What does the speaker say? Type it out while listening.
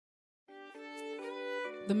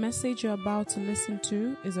The message you're about to listen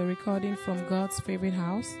to is a recording from God's favorite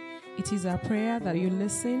house. It is our prayer that you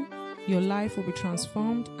listen, your life will be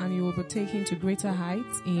transformed, and you will be taken to greater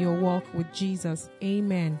heights in your walk with Jesus.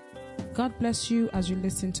 Amen. God bless you as you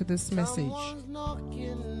listen to this message. Someone's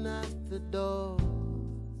knocking at the door.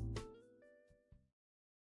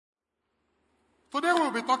 Today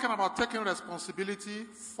we'll be talking about taking responsibility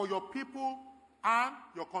for your people and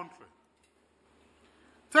your country.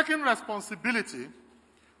 Taking responsibility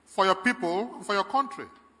for your people and for your country.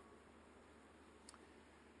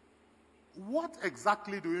 What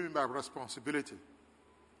exactly do you mean by responsibility?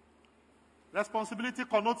 Responsibility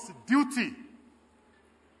connotes duty.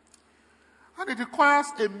 And it requires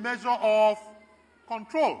a measure of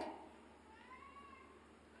control.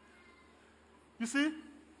 You see,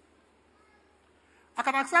 I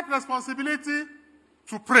can accept responsibility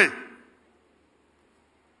to pray.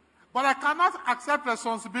 But I cannot accept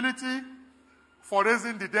responsibility for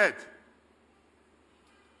raising the dead.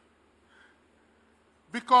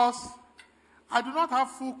 Because I do not have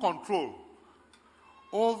full control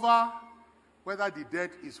over whether the dead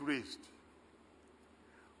is raised.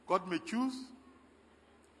 God may choose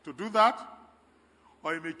to do that,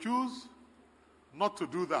 or He may choose not to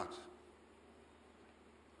do that.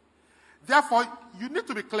 Therefore, you need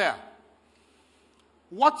to be clear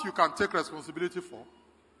what you can take responsibility for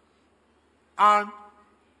and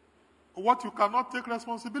what you cannot take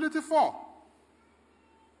responsibility for.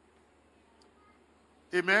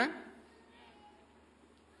 Amen?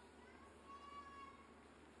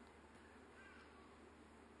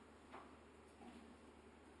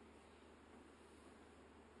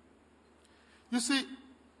 You see,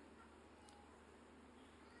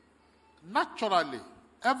 naturally,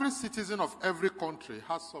 every citizen of every country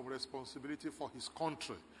has some responsibility for his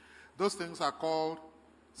country. Those things are called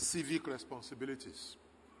civic responsibilities.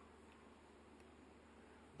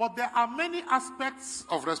 But there are many aspects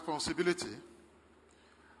of responsibility,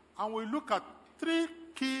 and we look at three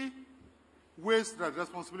key ways that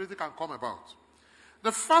responsibility can come about.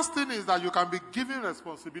 The first thing is that you can be given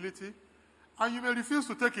responsibility, and you may refuse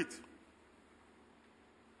to take it.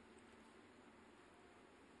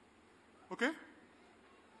 Okay?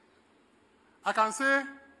 I can say,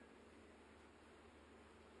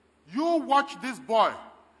 you watch this boy.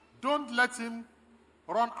 Don't let him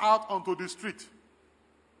run out onto the street.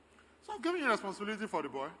 So I'm giving you responsibility for the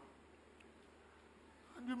boy.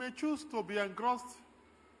 And you may choose to be engrossed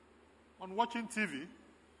on watching TV.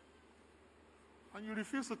 And you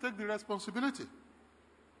refuse to take the responsibility.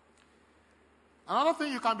 Another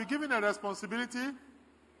thing, you can be given a responsibility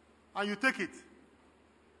and you take it.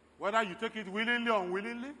 Whether you take it willingly or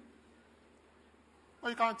unwillingly, or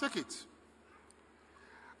you can take it.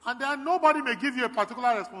 And then nobody may give you a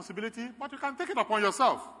particular responsibility, but you can take it upon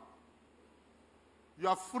yourself. You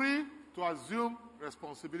are free to assume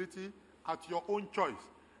responsibility at your own choice.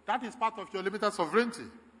 That is part of your limited sovereignty.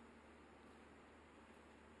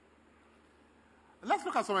 Let's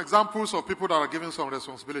look at some examples of people that are given some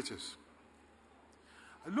responsibilities.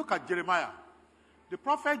 Look at Jeremiah. The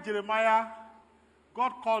prophet Jeremiah,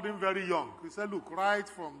 God called him very young. He said, look, right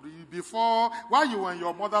from while you were in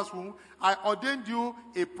your mother's womb, I ordained you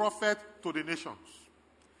a prophet to the nations.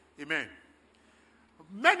 Amen.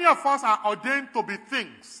 Many of us are ordained to be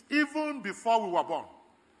things even before we were born.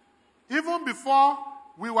 Even before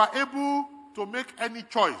we were able to make any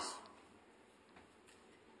choice.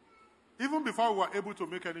 Even before we were able to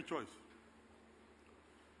make any choice.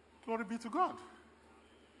 Glory be to God.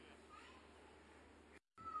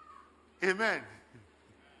 Amen.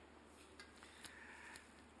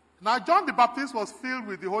 Now, John the Baptist was filled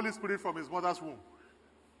with the Holy Spirit from his mother's womb.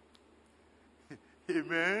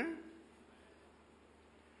 Amen.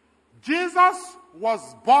 Jesus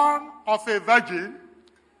was born of a virgin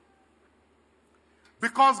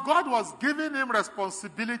because God was giving him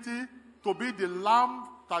responsibility to be the lamb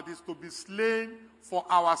that is to be slain for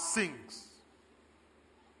our sins.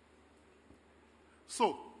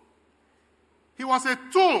 So, he was a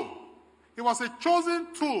tool. He was a chosen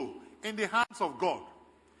tool in the hands of God.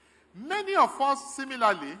 Many of us,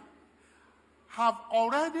 similarly, have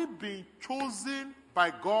already been chosen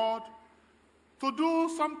by God to do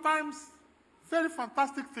sometimes very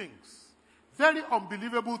fantastic things, very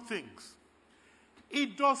unbelievable things.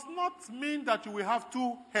 It does not mean that you will have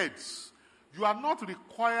two heads. You are not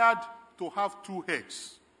required to have two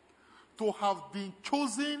heads. To have been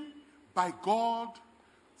chosen by God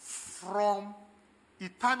from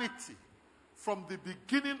eternity, from the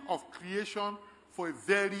beginning of creation, for a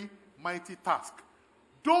very mighty task.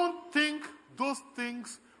 Don't think those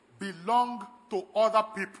things belong to other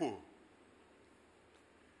people.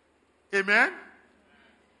 Amen?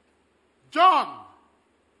 John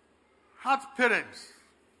had parents,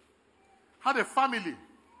 had a family.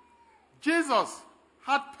 Jesus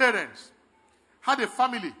had parents, had a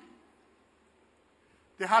family.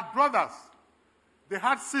 They had brothers. They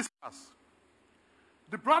had sisters.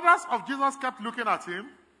 The brothers of Jesus kept looking at him,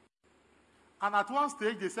 and at one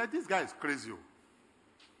stage they said, this guy is crazy.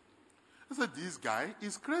 They said, this guy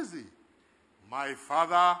is crazy. My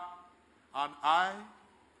father and I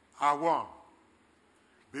are one.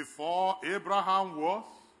 Before Abraham was,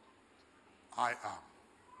 I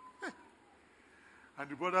am. And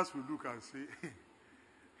the brothers will look and say,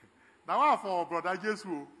 now for brother Jesus,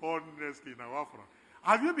 honestly, now for.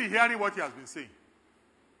 Have you been hearing what he has been saying?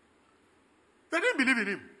 They didn't believe in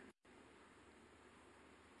him.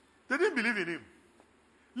 They didn't believe in him.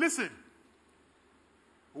 Listen,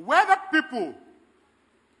 whether people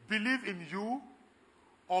believe in you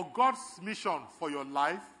or God's mission for your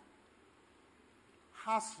life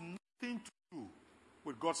has nothing to do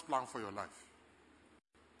with God's plan for your life.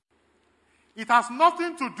 It has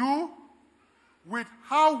nothing to do with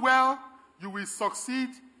how well you will succeed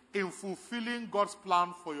in fulfilling God's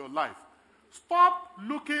plan for your life. Stop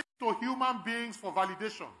looking to human beings for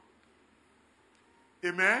validation.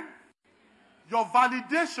 Amen? Your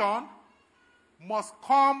validation must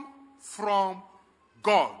come from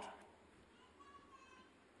God.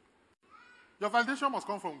 Your validation must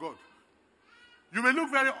come from God. You may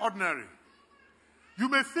look very ordinary. You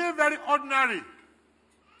may feel very ordinary.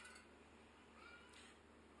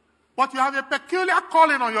 But you have a peculiar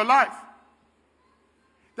calling on your life.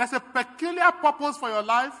 There's a peculiar purpose for your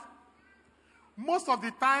life. Most of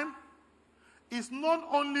the time, it's not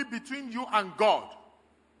only between you and God.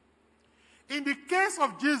 In the case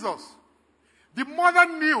of Jesus, the mother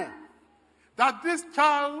knew that this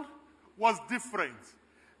child was different.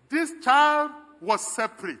 This child was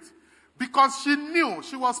separate. Because she knew,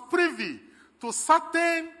 she was privy to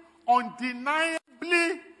certain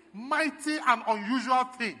undeniably mighty and unusual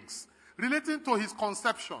things relating to his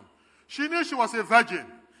conception. She knew she was a virgin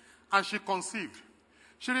and she conceived.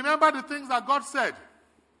 She remembered the things that God said.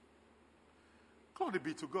 Glory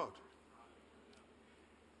be to God.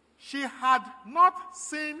 She had not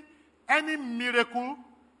seen any miracle,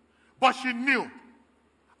 but she knew.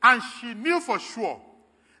 And she knew for sure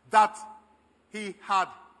that he had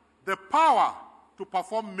the power to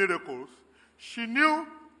perform miracles. She knew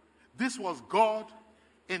this was God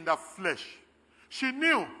in the flesh. She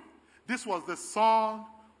knew this was the Son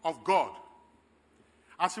of God.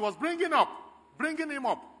 As she was bringing him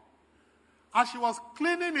up, as she was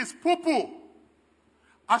cleaning his poo-poo,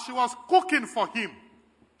 as she was cooking for him,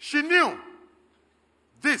 she knew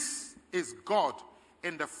this is God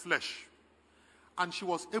in the flesh. And she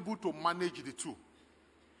was able to manage the two.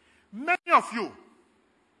 Many of you,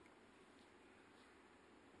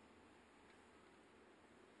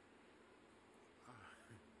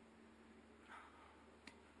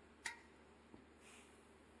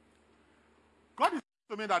 God is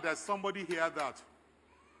telling me that there's somebody here that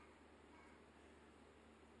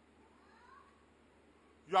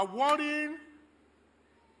you are worrying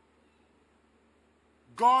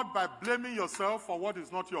God by blaming yourself for what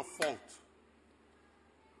is not your fault.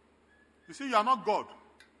 You see, you are not God.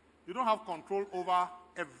 You don't have control over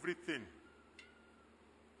everything.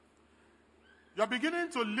 You are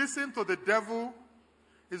beginning to listen to the devil.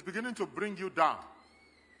 He's beginning to bring you down.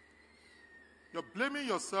 You're blaming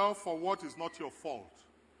yourself for what is not your fault.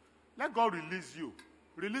 Let God release you.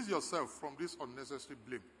 Release yourself from this unnecessary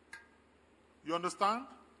blame. You understand?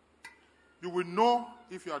 You will know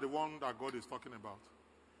if you are the one that God is talking about.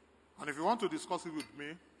 And if you want to discuss it with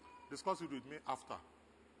me after.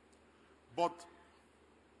 But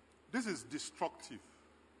this is destructive.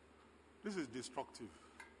 This is destructive.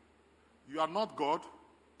 You are not God,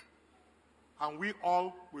 and we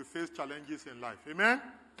all will face challenges in life. Amen?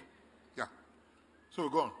 Yeah. So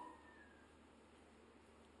go on.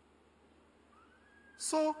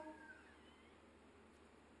 So,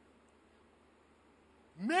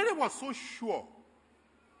 Mary was so sure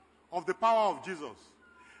of the power of Jesus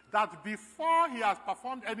that before he has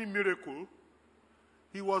performed any miracle,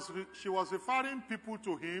 she was referring people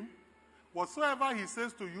to him. Whatsoever he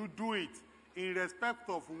says to you, do it in respect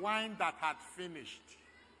of wine that had finished.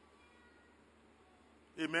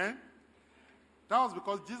 Amen? That was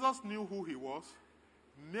because Jesus knew who he was.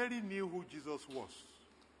 Mary knew who Jesus was.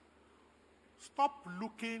 Stop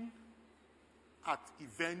looking at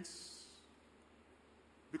events,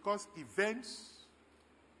 because events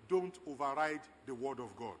don't override the word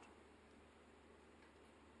of God.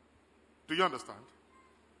 Do you understand?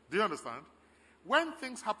 Do you understand? When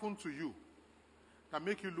things happen to you that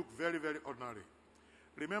make you look very, very ordinary,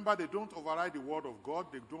 Remember, they don't override the word of God.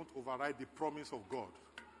 They don't override the promise of God.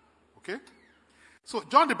 Okay? So,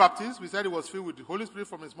 John the Baptist, we said he was filled with the Holy Spirit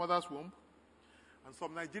from his mother's womb. And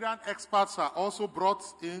some Nigerian experts are also brought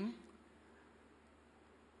in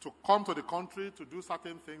to come to the country to do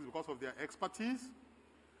certain things because of their expertise.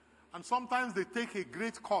 And sometimes they take a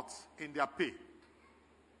great cut in their pay.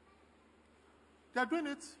 They are doing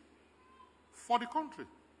it for the country.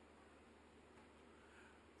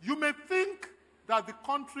 You may think that the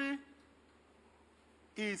country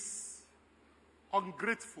is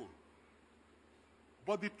ungrateful.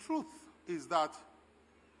 But the truth is that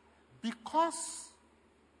because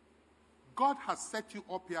God has set you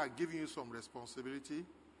up here and given you some responsibility,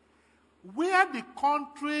 where the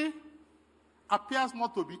country appears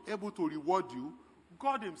not to be able to reward you,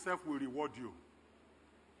 God himself will reward you.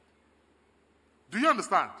 Do you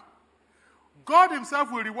understand? God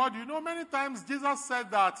himself will reward you. You know, many times Jesus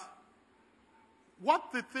said that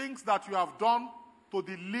what the things that you have done to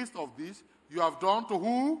the least of these, you have done to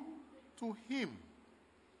who? To him.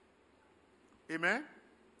 Amen?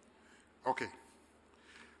 Okay.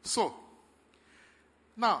 So,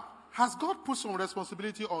 now, has God put some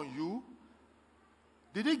responsibility on you?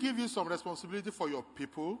 Did he give you some responsibility for your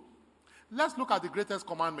people? Let's look at the greatest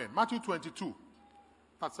commandment, Matthew 22,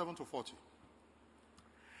 37 to 40.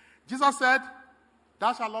 Jesus said,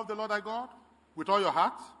 thou shalt love the Lord thy God with all your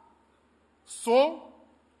heart, soul,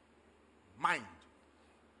 mind.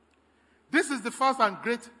 This is the first and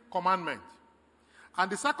great commandment.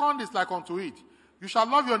 And the second is like unto it. You shall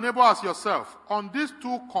love your neighbor as yourself. On these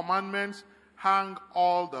two commandments hang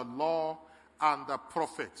all the law and the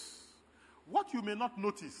prophets. What you may not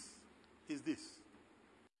notice is this.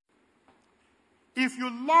 If you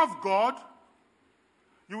love God,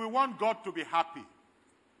 you will want God to be happy.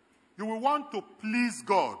 You will want to please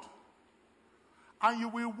God. And you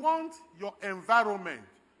will want your environment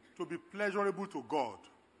to be pleasurable to God.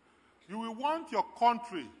 You will want your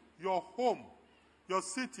country, your home, your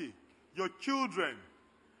city, your children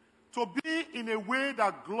to be in a way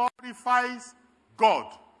that glorifies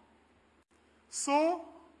God. So,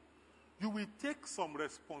 you will take some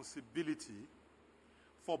responsibility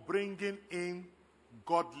for bringing in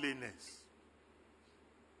godliness.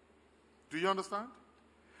 Do you understand?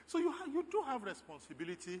 So you do have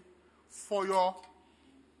responsibility for your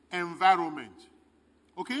environment.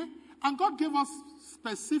 Okay? And God gave us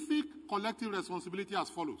specific collective responsibility as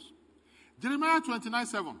follows. Jeremiah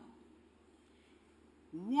 29:7.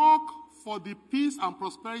 Work for the peace and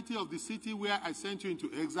prosperity of the city where I sent you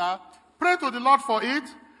into exile. Pray to the Lord for it,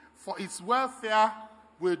 for its welfare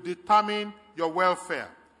will determine your welfare.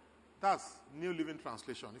 That's New Living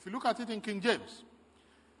Translation. If you look at it in King James,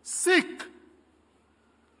 seek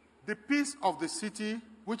the peace of the city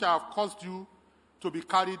which I have caused you to be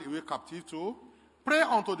carried away captive to. Pray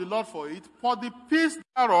unto the Lord for it, for the peace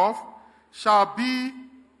thereof shall be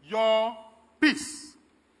your peace.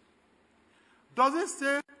 Does it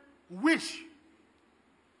say wish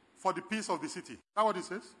for the peace of the city? Is that what it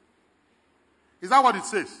says? Is that what it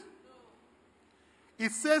says?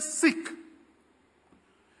 It says seek.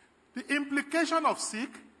 The implication of seek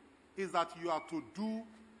is that you are to do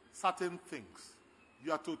certain things.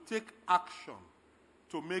 You are to take action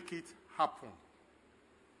to make it happen.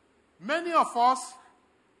 Many of us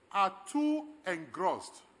are too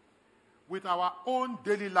engrossed with our own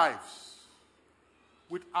daily lives,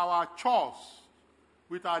 with our chores,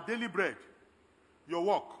 with our daily bread, your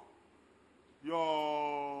work,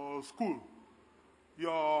 your school,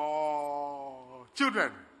 your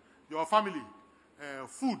children, your family,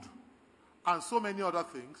 food, and so many other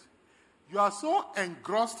things. You are so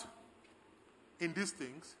engrossed in these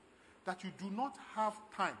things that you do not have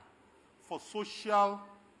time for social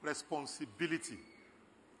responsibility.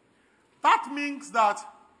 That means that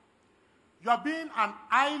you are being an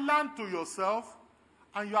island to yourself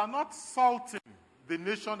and you are not salting the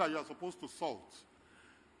nation that you are supposed to salt.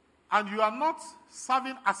 And you are not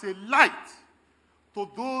serving as a light to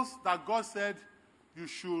those that God said you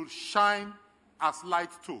should shine as light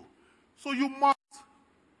to. So you must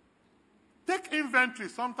take inventory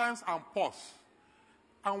sometimes and pause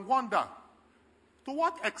and wonder, to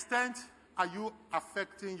what extent are you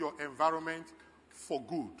affecting your environment for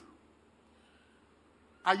good?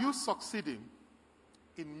 Are you succeeding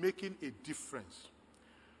in making a difference?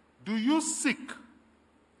 Do you seek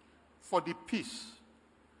for the peace,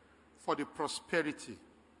 for the prosperity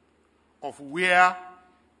of where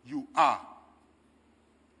you are?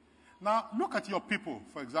 Now, look at your people,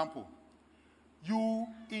 for example. You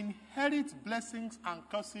inherit blessings and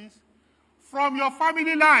curses from your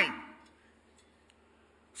family line.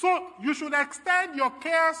 So, you should extend your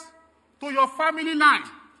cares to your family line,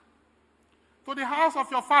 to the house of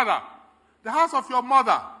your father, the house of your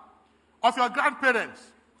mother, of your grandparents,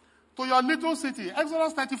 to your little city.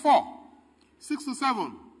 Exodus 34, 6 to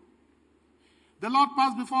 7. The Lord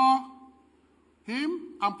passed before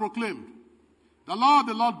him and proclaimed, the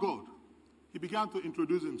Lord God. He began to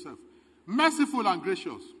introduce himself. Merciful and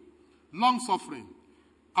gracious, long-suffering,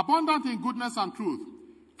 abundant in goodness and truth,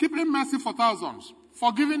 keeping mercy for thousands,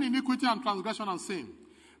 forgiving iniquity and transgression and sin,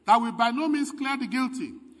 that will by no means clear the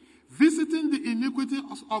guilty, visiting the iniquity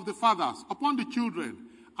of the fathers upon the children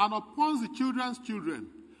and upon the children's children,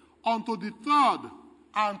 unto the third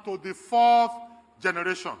and to the fourth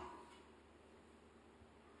generation.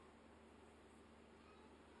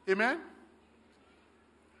 Amen?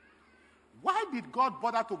 Why did God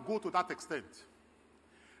bother to go to that extent?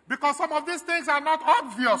 Because some of these things are not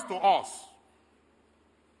obvious to us.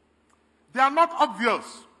 They are not obvious.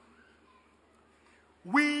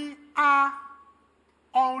 We are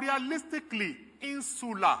unrealistically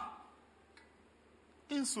insular.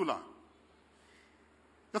 Insular.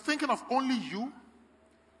 You're thinking of only you,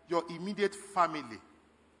 your immediate family.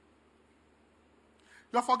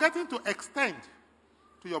 You're forgetting to extend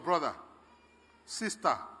to your brother,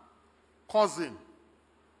 sister, cousin,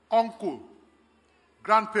 uncle,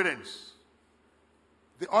 grandparents,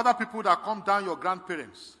 the other people that come down your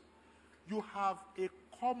grandparents. You have a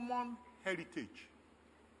common heritage.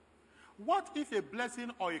 What if a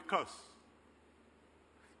blessing or a curse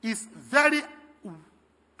is very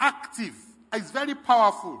active, is very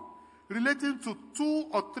powerful, relating to 2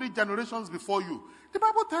 or 3 generations before you? The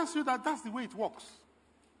Bible tells you that that's the way it works.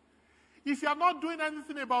 If you are not doing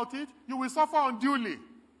anything about it, you will suffer unduly.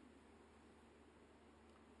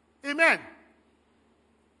 Amen.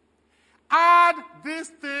 Add these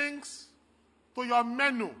things to your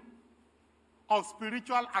menu of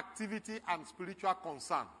spiritual activity and spiritual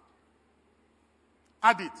concern.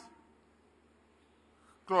 Add it.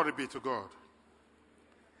 Glory be to God.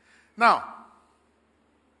 Now,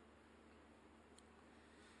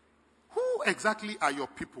 who exactly are your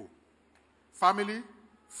people? Family,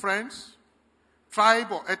 friends,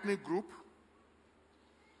 tribe or ethnic group?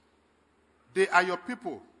 They are your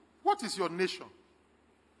people. What is your nation?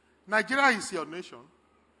 Nigeria is your nation.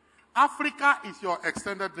 Africa is your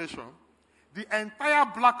extended nation. The entire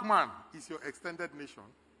black man is your extended nation.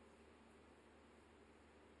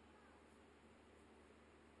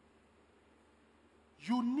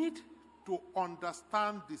 You need to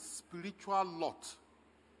understand the spiritual lot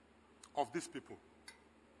of these people.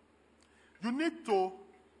 You need to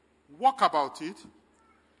walk about it,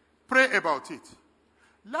 pray about it.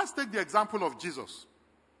 Let's take the example of Jesus.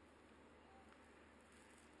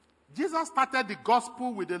 Jesus started the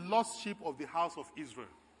gospel with the lost sheep of the house of Israel.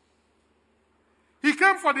 He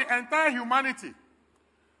came for the entire humanity,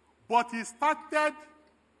 but he started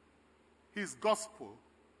his gospel.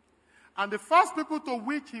 And the first people to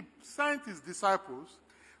which he sent his disciples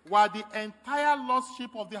were the entire lost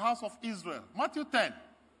sheep of the house of Israel. Matthew 10,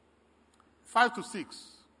 5 to 6.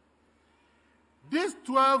 These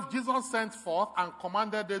 12 Jesus sent forth and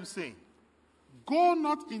commanded them, saying, go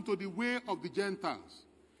not into the way of the Gentiles,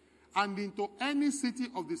 and into any city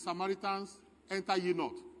of the Samaritans enter ye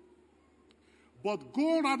not, but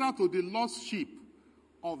go rather to the lost sheep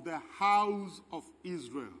of the house of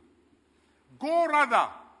Israel. Go rather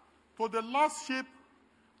to the lost sheep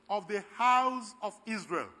of the house of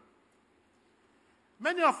Israel.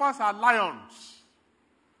 Many of us are lions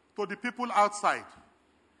to the people outside,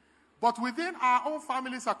 but within our own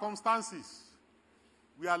family circumstances,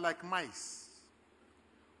 we are like mice.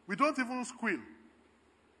 We don't even squeal.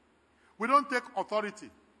 We don't take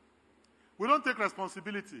authority. We don't take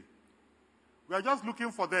responsibility. We are just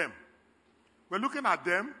looking for them. We're looking at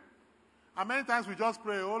them, and many times we just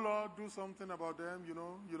pray, oh Lord, do something about them, you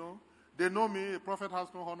know. They know me, a prophet has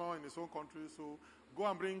no honor in his own country, so go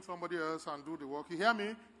and bring somebody else and do the work. You hear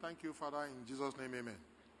me? Thank you, Father, in Jesus' name, amen.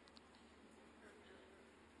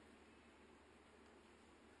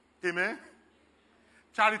 Amen?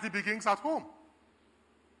 Charity begins at home.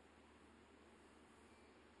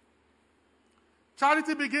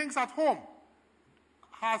 Charity begins at home.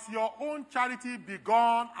 Has your own charity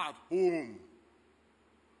begun at home?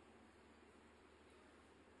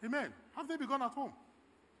 Amen. Have they begun at home?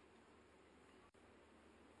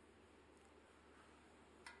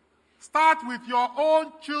 Start with your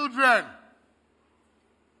own children,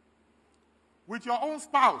 with your own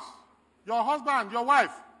spouse, your husband, your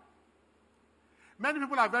wife. Many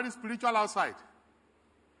people are very spiritual outside,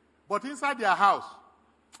 but inside their house,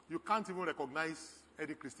 you can't even recognize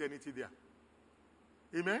any Christianity there.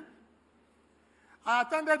 Amen? I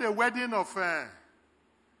attended a wedding of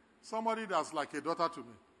somebody that's like a daughter to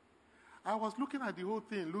me. I was looking at the whole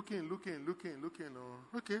thing, looking.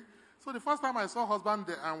 Okay. So the first time I saw husband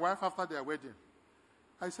and wife after their wedding,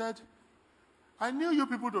 I said, I knew you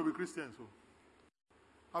people to be Christians. So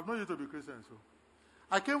I've known you to be Christians. So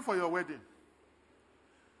I came for your wedding.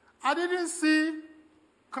 I didn't see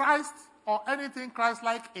Christ or anything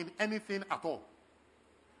Christ-like in anything at all,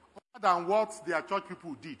 other than what their church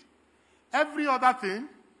people did. Every other thing,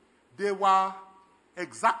 they were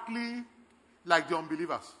exactly like the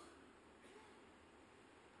unbelievers.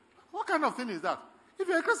 What kind of thing is that? If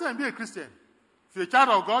you're a Christian, be a Christian. If you're a child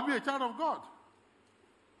of God, be a child of God.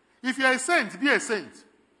 If you're a saint, be a saint.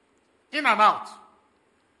 In and out.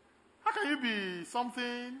 How can you be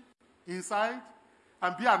something inside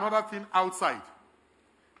and be another thing outside?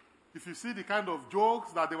 If you see the kind of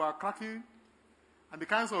jokes that they were cracking and the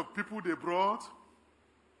kinds of people they brought,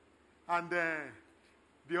 and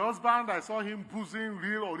the husband, I saw him boozing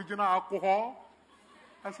real original alcohol.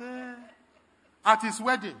 I said, at his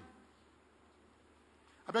wedding.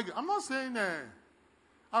 I beg you, I'm not saying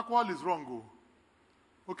alcohol is wrong.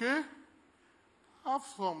 Okay? Have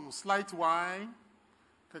some slight wine.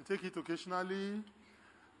 Can take it occasionally.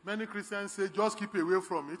 Many Christians say, just keep away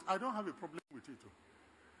from it. I don't have a problem with it.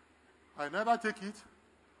 I neither take it,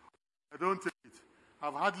 I don't take it.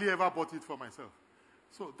 I've hardly ever bought it for myself.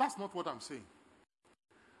 So that's not what I'm saying.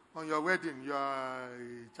 On your wedding, you are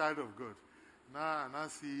a child of God. Now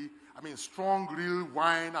see, strong, real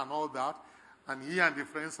wine and all that, and he and the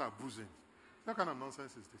friends are boozing. What kind of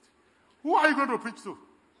nonsense is this? Who are you going to preach to?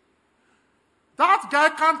 That guy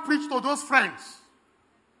can't preach to those friends.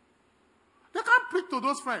 They can't preach to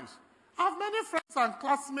those friends. I have many friends and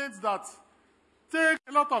classmates that take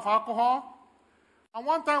a lot of alcohol. And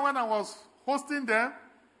one time when I was hosting them,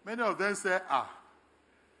 many of them said,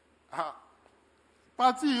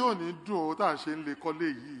 party you only do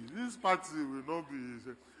this party will not be.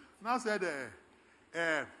 Now said,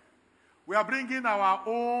 we are bringing our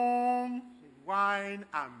own wine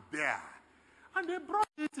and beer. And they brought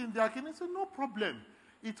it in their kitchen. I said, no problem.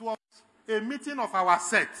 It was a meeting of our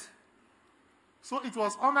set. So it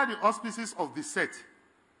was under the auspices of the set.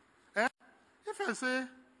 If I say,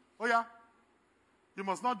 oh yeah, you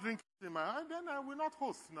must not drink it in my hand, then I will not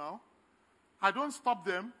host now. I don't stop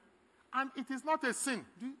them. And it is not a sin.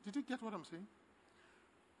 Did you get what I'm saying?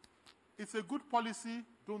 It's a good policy.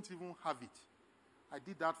 Don't even have it. I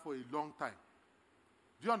did that for a long time.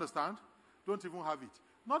 Do you understand? Don't even have it.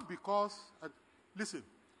 Not because, listen,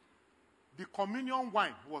 the communion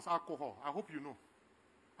wine was alcohol. I hope you know.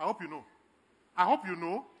 I hope you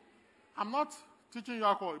know. I'm not teaching you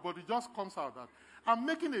alcohol, but it just comes out that I'm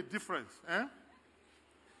making a difference.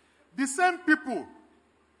 The same people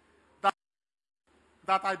that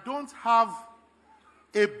I don't have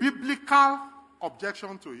a biblical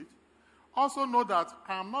objection to it also know that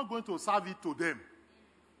I am not going to serve it to them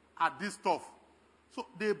at this stuff. So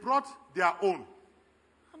they brought their own.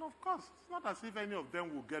 And of course, it's not as if any of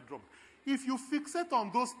them will get drunk. If you fixate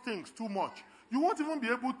on those things too much, you won't even be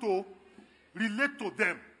able to relate to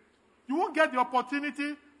them. You won't get the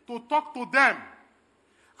opportunity to talk to them.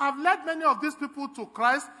 I've led many of these people to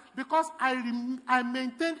Christ because I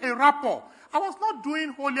maintained a rapport. I was not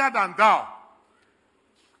doing holier than thou.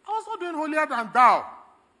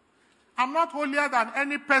 I'm not holier than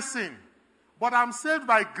any person, but I'm saved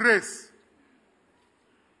by grace.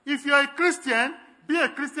 If you're a Christian, be a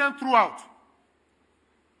Christian throughout.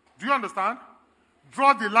 Do you understand?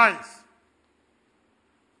 Draw the lines.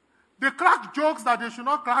 They crack jokes that they should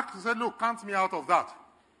not crack. They say, look, count me out of that.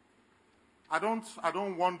 I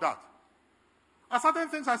don't want that. At certain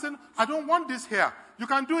things I said, I don't want this here. You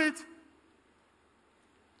can do it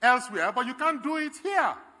elsewhere, but you can't do it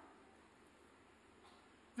here.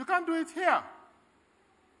 You can't do it here.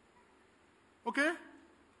 Okay?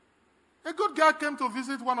 A good girl came to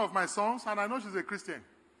visit one of my sons, and I know she's a Christian.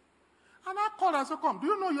 And I called her and said, come, do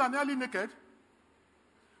you know you are nearly naked?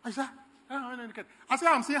 I said, I'm naked. I said,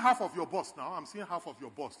 I'm seeing half of your bust now. I'm seeing half of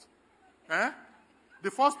your bust.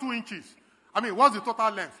 The first 2 inches. What's the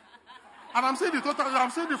total length? And I'm seeing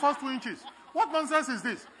the first 2 inches. What nonsense is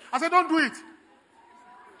this? I said, don't do it.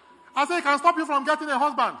 I said, it can stop you from getting a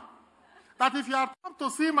husband. That if you are come to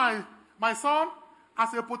see my son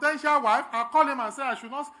as a potential wife, I'll call him and say,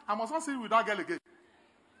 I must not see with that girl again.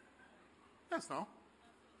 Yes, now.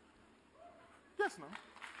 Yes, now.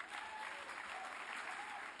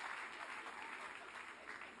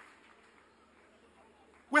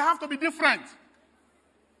 We have to be different.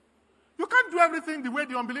 You can't do everything the way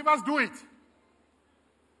the unbelievers do it.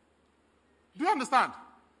 Do you understand?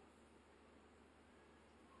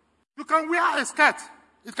 You can wear a skirt.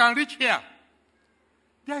 It can reach here.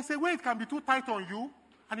 There is a way it can be too tight on you,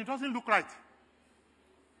 and it doesn't look right.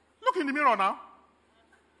 Look in the mirror now.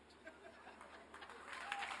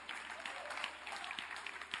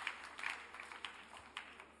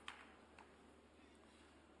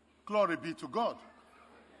 Glory be to God.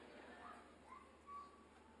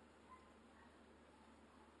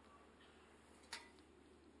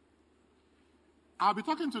 I'll be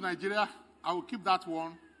talking to Nigeria. I will keep that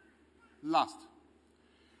one last.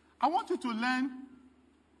 I want you to learn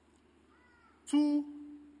two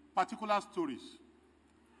particular stories.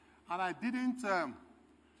 And I didn't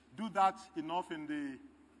do that enough in the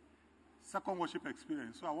second worship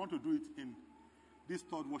experience. So I want to do it in this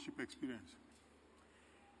third worship experience.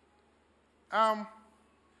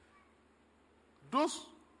 Those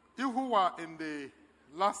who were in the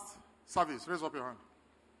last service, raise up your hand.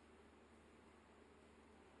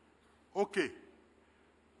 Okay.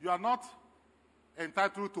 You are not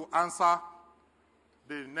entitled to answer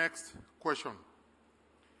the next question.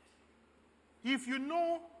 If you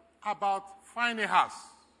know about Phinehas,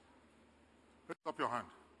 raise up your hand.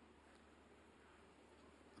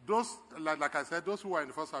 Those, like I said, those who are in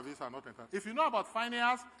the first service are not entitled. If you know about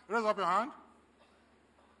Phinehas, raise up your hand.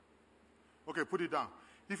 Okay, put it down.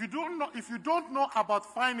 If you don't know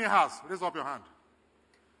about Phinehas, raise up your hand.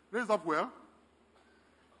 Raise up well.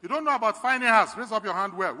 You don't know about Phinehas, raise up your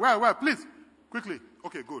hand well. Where? Please, quickly.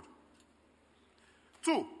 Okay, good.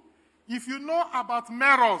 2, if you know about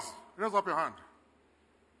Meros, raise up your hand.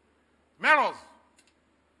 Meros.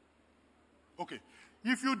 Okay.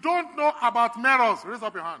 If you don't know about Meros, raise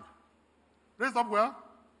up your hand. Raise up well.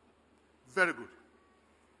 Very good.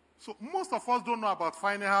 So most of us don't know about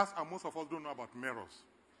Phinehas, and most of us don't know about Meros.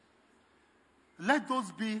 Let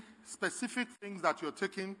those be specific things that you're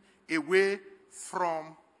taking away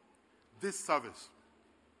from this service.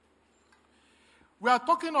 We are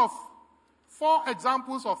talking of 4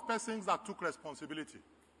 examples of persons that took responsibility.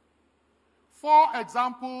 4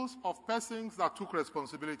 examples of persons that took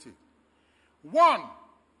responsibility. 1,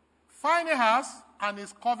 Phinehas and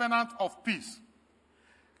his covenant of peace.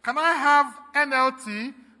 Can I have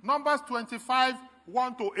NLT, Numbers 25,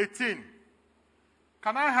 1 to 18?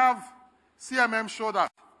 Can I have CMM show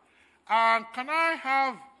that? And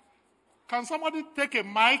can somebody take a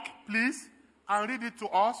mic, please, and read it to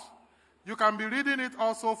us? You can be reading it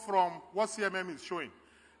also from what CMM is showing.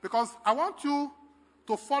 Because I want you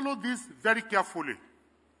to follow this very carefully.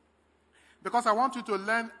 Because I want you to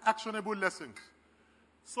learn actionable lessons.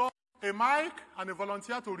 So, a mic and a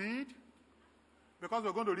volunteer to read. Because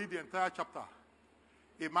we're going to read the entire chapter.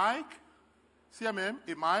 A mic, CMM,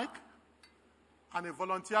 a mic, and a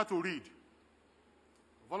volunteer to read.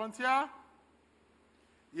 Volunteer?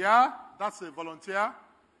 Yeah, that's a volunteer.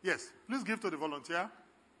 Yes, please give to the volunteer.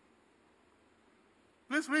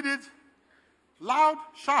 Please read it loud,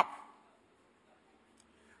 sharp.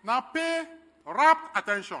 Now pay rapt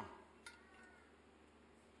attention.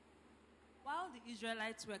 While the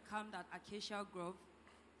Israelites were camped at Acacia Grove,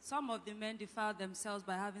 some of the men defiled themselves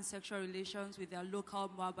by having sexual relations with their local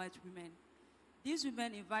Moabite women. These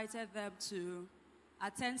women invited them to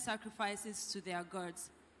attend sacrifices to their gods.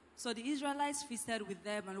 So the Israelites feasted with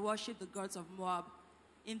them and worshipped the gods of Moab.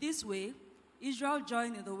 In this way, Israel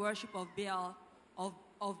joined in the worship of Baal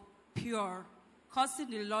of Peor, causing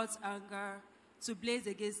the Lord's anger to blaze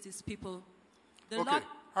against his people.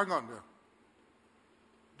 Hang on there.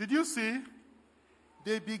 Did you see?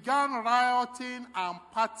 They began rioting and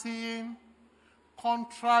partying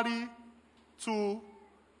contrary to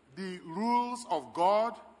the rules of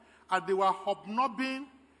God, and they were hobnobbing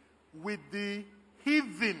with the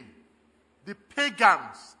heathen, the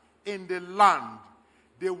pagans in the land.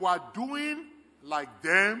 They were doing like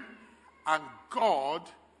them, and God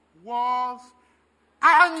was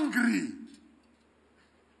angry.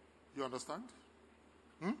 You understand?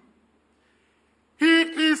 He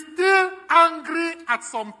is still angry at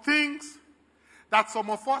some things that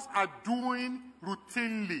some of us are doing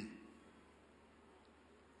routinely.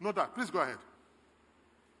 Know that. Please go ahead.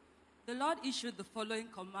 The Lord issued the following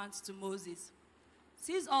commands to Moses.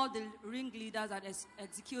 Seize all the ringleaders and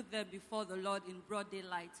execute them before the Lord in broad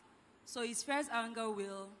daylight, so his fierce anger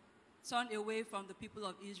will turn away from the people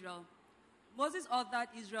of Israel. Moses ordered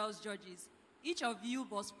Israel's judges, each of you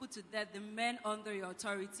must put to death the men under your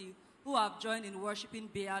authority who have joined in worshipping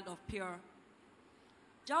Baal of Peor.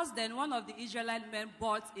 Just then, one of the Israelite men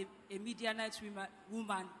brought a Midianite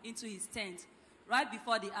woman into his tent, right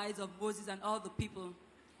before the eyes of Moses and all the people,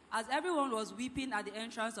 as everyone was weeping at the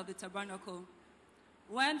entrance of the tabernacle.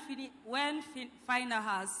 When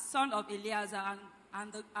Phinehas, son of Eleazar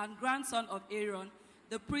and grandson of Aaron,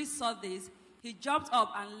 the priest saw this, he jumped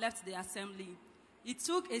up and left the assembly. He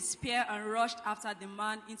took a spear and rushed after the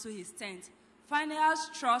man into his tent. Phinehas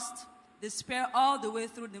thrust the spear all the way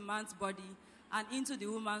through the man's body and into the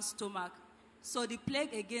woman's stomach. So the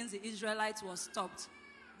plague against the Israelites was stopped,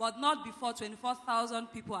 but not before 24,000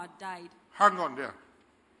 people had died. Hang on there.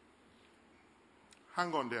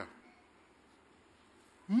 Hang on there.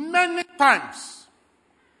 Many times,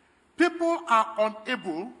 people are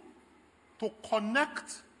unable to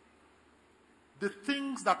connect the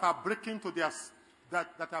things that are breaking to their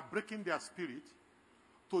that are breaking their spirit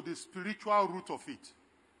to the spiritual root of it.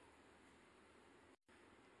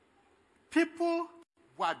 People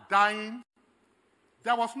were dying.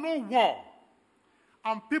 There was no war,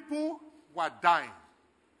 and people were dying.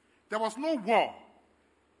 There was no war.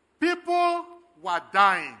 People were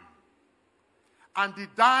dying, and the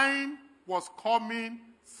dying was coming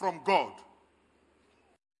from God.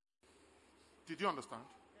 Did you understand?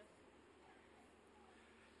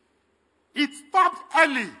 It stopped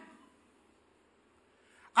early.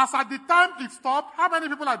 As at the time it stopped, how many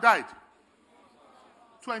people had died?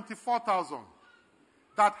 24,000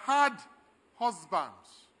 that had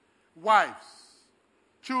husbands, wives,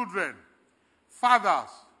 children, fathers,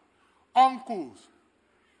 uncles,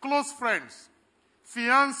 close friends,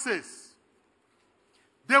 fiancés.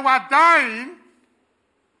 They were dying,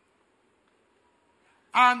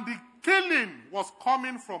 and the killing was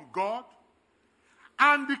coming from God.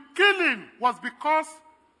 And the killing was because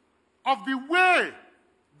of the way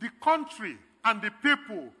the country and the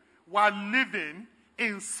people were living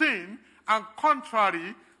in sin and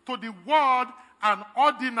contrary to the word and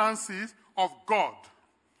ordinances of God.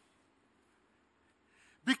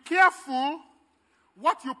 Be careful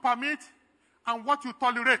what you permit and what you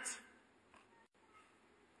tolerate.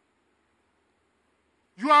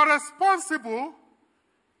 You are responsible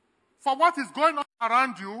for what is going on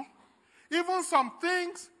around you. Even some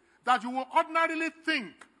things that you will ordinarily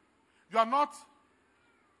think you are not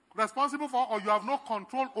responsible for or you have no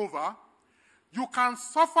control over, you can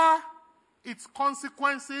suffer its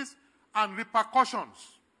consequences and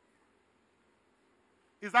repercussions.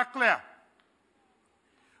 Is that clear?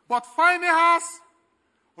 But Phinehas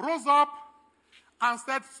rose up and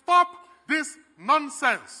said, "Stop this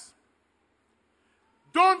nonsense.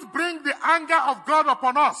 Don't bring the anger of God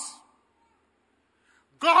upon us.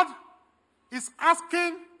 God is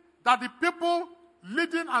asking that the people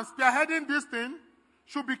leading and spearheading this thing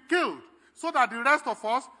should be killed so that the rest of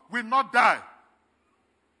us will not die.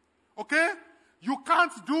 Okay? You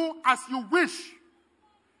can't do as you wish."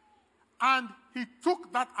 And he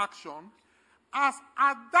took that action, as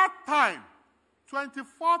at that time,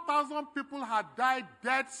 24,000 people had died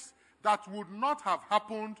deaths that would not have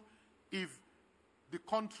happened if the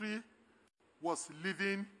country was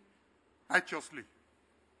living righteously.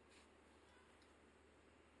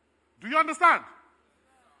 Do you understand?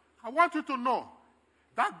 I want you to know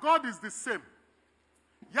that God is the same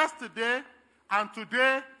yesterday and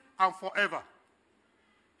today and forever.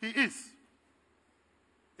 He is.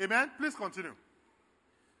 Amen? Please continue.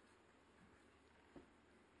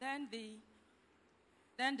 Then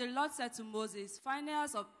the Lord said to Moses,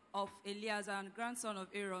 "Phinehas of Eleazar and grandson of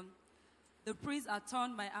Aaron, the priests had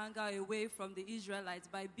turned my anger away from the Israelites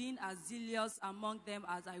by being as zealous among them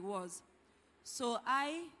as I was. So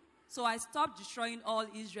I stopped destroying all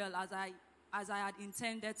Israel as I had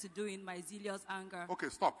intended to do in my zealous anger." Okay,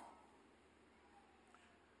 stop.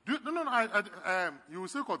 You will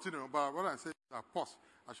still continue, but what I say is pause.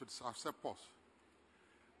 I should have said pause.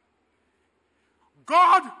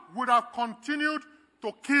 God would have continued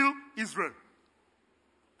to kill Israel.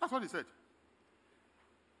 That's what he said.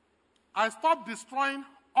 "I stopped destroying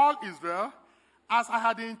all Israel as I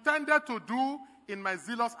had intended to do in my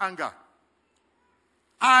zealous anger.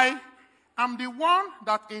 I am the one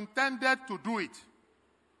that intended to do it."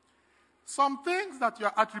 Some things that you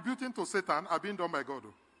are attributing to Satan are being done by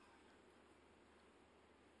God.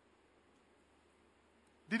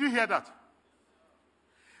 Did you hear that?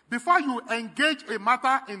 Before you engage a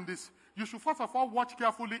matter in this, you should first of all watch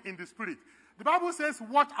carefully in the spirit. The Bible says,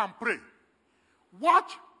 "Watch and pray."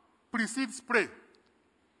 Watch precedes pray.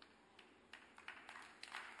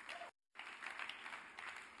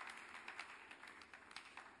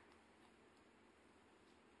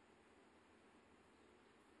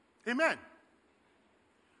 Amen.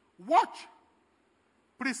 Watch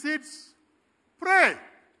precedes pray.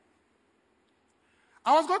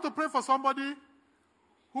 I was going to pray for somebody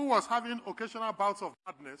who was having occasional bouts of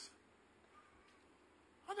madness.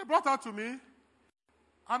 And they brought her to me,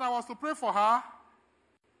 and I was to pray for her.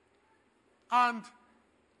 And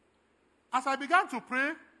as I began to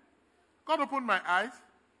pray, God opened my eyes,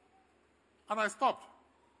 and I stopped.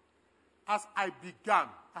 as I began,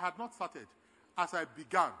 I had not started, as I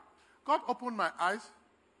began, God opened my eyes.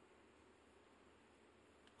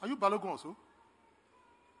 Are you Balogun also?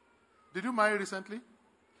 Did you marry recently?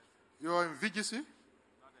 You are in VGC?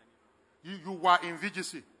 You were in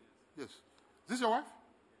VGC? Yes. Is this your wife?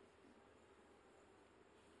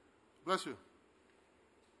 Bless you.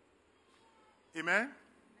 Amen.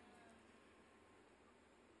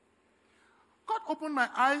 God opened my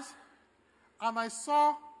eyes and I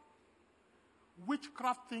saw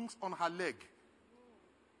witchcraft things on her leg.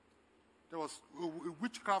 There was a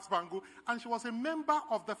witchcraft bangle, and she was a member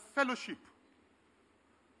of the fellowship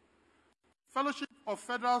of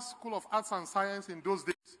Federal School of Arts and Science in those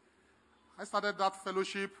days. I started that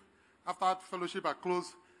fellowship. After that fellowship had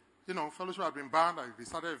closed, fellowship had been banned. We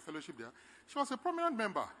started a fellowship there. She was a prominent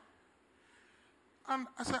member. And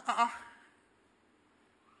I said,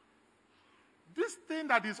 this thing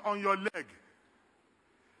that is on your leg,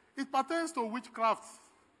 it pertains to witchcraft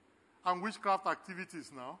and witchcraft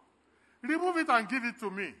activities now. Remove it and give it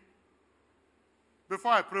to me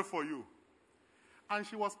before I pray for you. And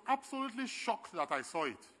she was absolutely shocked that I saw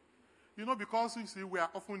it. Because you see, we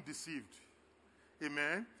are often deceived.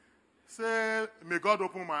 Amen. Say, may God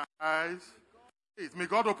open my eyes. May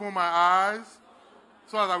God open my eyes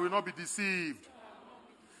so that I will not be deceived.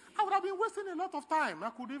 I would have been wasting a lot of time.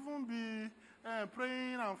 I could even be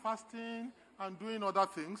praying and fasting and doing other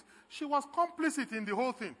things. She was complicit in the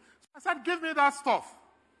whole thing. So I said, give me that stuff.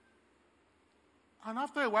 And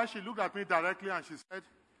after a while, she looked at me directly and she said,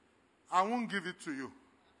 I won't give it to you.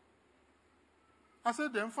 I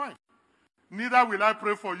said, then fine. Neither will I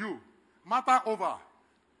pray for you. Matter over.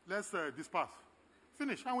 Let's disperse.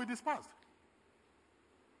 Finish. And we dispersed.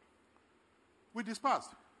 We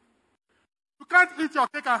dispersed. You can't eat your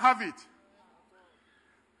cake and have it.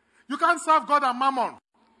 You can't serve God and mammon.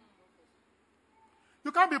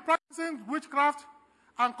 You can't be practicing witchcraft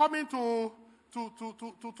and coming to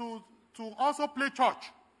also play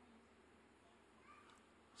church.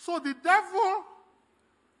 So the devil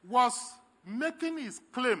was making his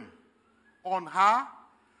claim on her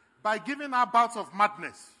by giving her bouts of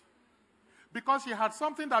madness because she had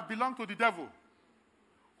something that belonged to the devil.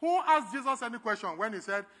 Who asked Jesus any question when he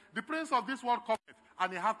said, the prince of this world cometh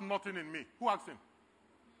and he hath nothing in me? Who asked him?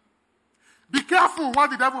 Be careful what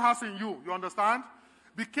the devil has in you. You understand?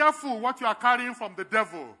 Be careful what you are carrying from the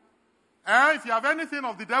devil. If you have anything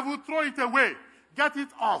of the devil, throw it away. Get it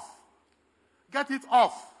off. Get it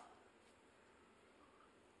off.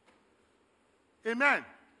 Amen.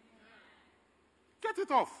 Get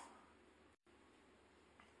it off.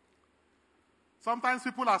 Sometimes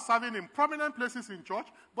people are serving in prominent places in church,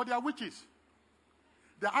 but they are witches.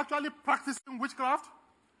 They are actually practicing witchcraft.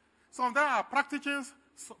 Some of them are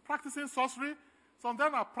practicing sorcery. Some of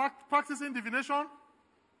them are practicing divination.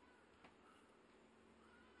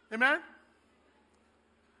 Amen?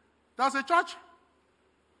 There's a church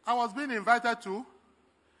I was being invited to.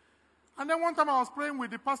 And then one time I was praying with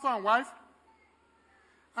the pastor and wife.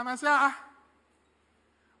 And I said,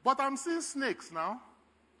 but I'm seeing snakes now.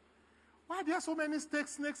 Why are there so many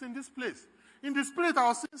snakes in this place? In the spirit, I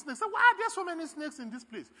was seeing snakes. I said, why are there so many snakes in this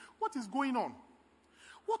place? What is going on?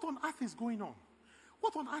 What on earth is going on?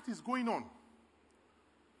 What on earth is going on?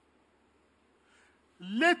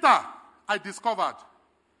 Later, I discovered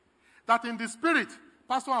that in the spirit,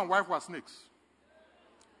 pastor and wife were snakes.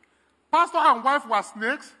 Pastor and wife were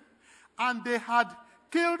snakes, and they had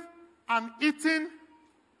killed and eaten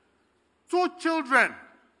 2 children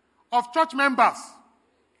of church members.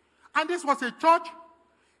 And this was a church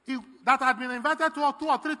that had been invited to 2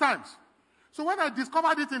 or 3 times. So when I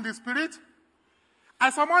discovered it in the spirit, I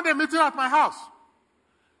summoned a meeting at my house,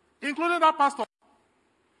 including that pastor.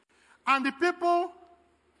 And the people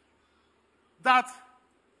that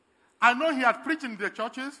I know he had preached in the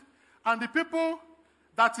churches, and the people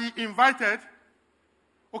that he invited,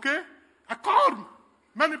 okay, I called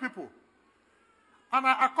many people. And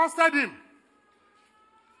I accosted him.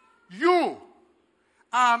 You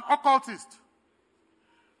are an occultist.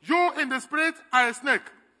 You in the spirit are a snake.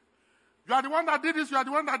 You are the one that did this, you are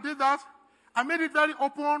the one that did that. I made it very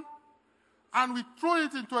open, and we threw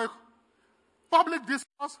it into a public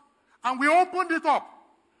discourse, and we opened it up.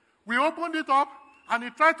 We opened it up, and he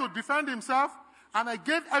tried to defend himself, and I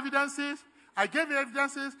gave evidences,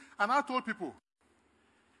 and I told people.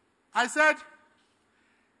 I said,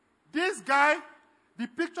 this guy, the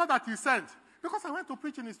picture that he sent, because I went to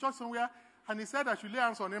preach in his church somewhere, and he said I should lay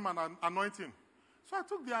hands on him and anoint him. So I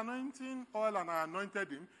took the anointing oil and I anointed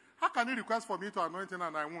him. How can he request for me to anoint him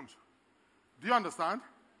and I won't? Do you understand?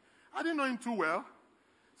 I didn't know him too well.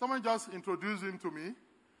 Someone just introduced him to me.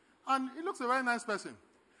 And he looks a very nice person.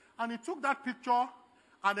 And he took that picture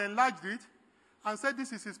and enlarged it and said,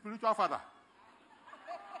 this is his spiritual father.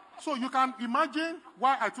 So you can imagine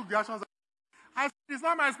why I took the actions. I said, he's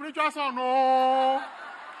not my spiritual son. No.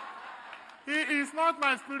 He is not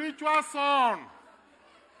my spiritual son.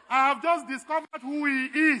 I have just discovered who he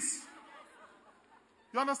is.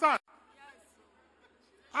 You understand?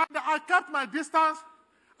 Yes. And I kept my distance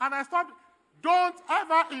and I stopped. Don't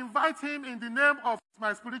ever invite him in the name of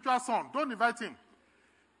my spiritual son. Don't invite him.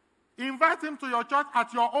 Invite him to your church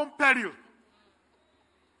at your own peril.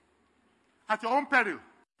 At your own peril.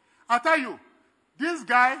 I tell you, this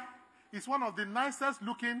guy is one of the nicest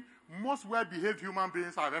looking, most well-behaved human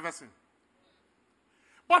beings I've ever seen.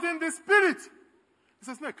 But in the spirit, it's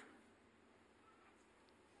a snake.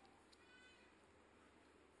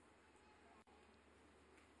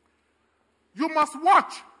 You must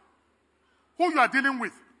watch who you are dealing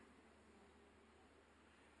with.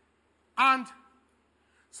 And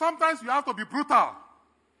sometimes you have to be brutal.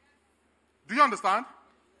 Do you understand?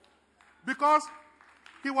 Because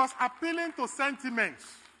he was appealing to sentiments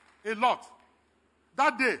a lot.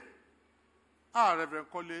 That day, Reverend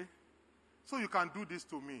Kole, so you can do this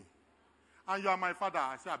to me. And you are my father.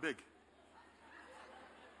 I say, I beg.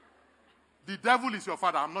 The devil is your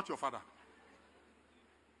father. I'm not your father.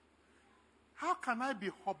 How can I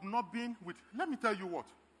be hobnobbing with... Let me tell you what.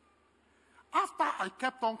 After I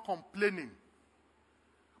kept on complaining,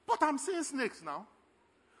 but I'm seeing snakes now.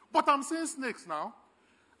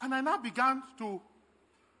 And I now began to...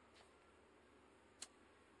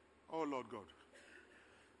 Oh, Lord God.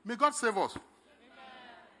 May God save us. Amen.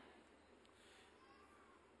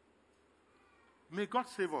 May God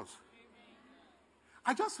save us. Amen.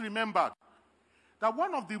 I just remembered that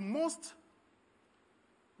one of the most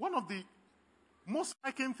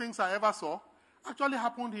striking things I ever saw actually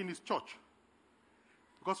happened in his church.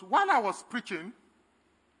 Because while I was preaching,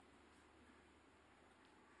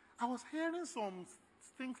 I was hearing some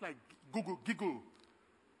things like giggle,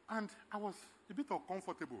 and I was a bit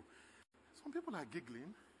uncomfortable. Some people are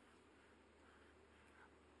giggling.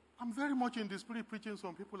 I'm very much in the spirit preaching.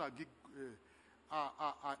 Some people are giggling.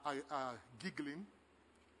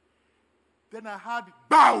 Then I heard,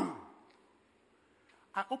 bow!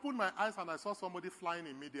 I opened my eyes and I saw somebody flying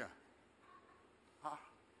in midair.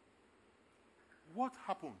 What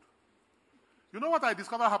happened? You know what I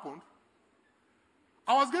discovered happened?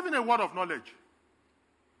 I was given a word of knowledge.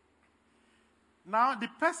 Now, the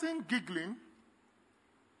person giggling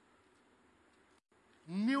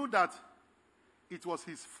knew that it was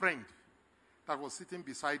his friend that was sitting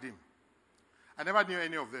beside him. I never knew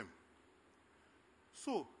any of them.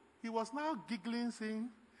 So, he was now giggling, saying,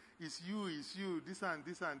 it's you, this and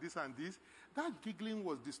this and this and this. That giggling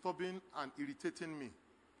was disturbing and irritating me.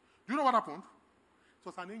 Do you know what happened? It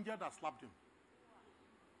was an angel that slapped him.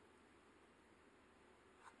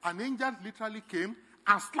 An angel literally came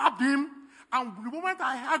and slapped him. And the moment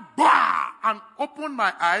I heard bah and opened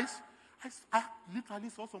my eyes, I literally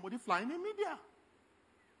saw somebody flying in midair.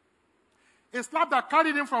 A slap that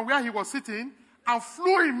carried him from where he was sitting and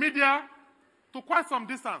flew in midair to quite some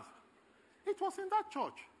distance. It was in that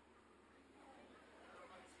church.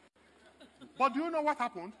 But do you know what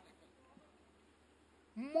happened?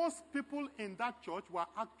 Most people in that church were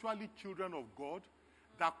actually children of God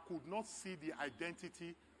that could not see the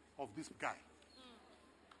identity of this guy.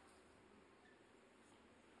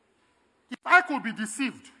 If I could be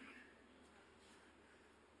deceived,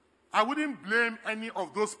 I wouldn't blame any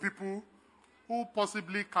of those people who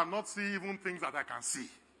possibly cannot see even things that I can see.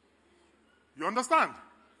 You understand?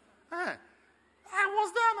 I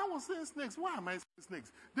was there and I was seeing snakes. Why am I seeing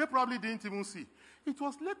snakes? They probably didn't even see. It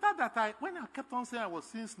was later that when I kept on saying I was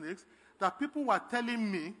seeing snakes, that people were telling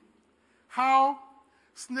me how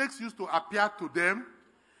snakes used to appear to them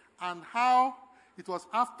and how it was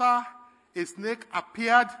after a snake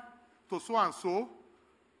appeared to so-and-so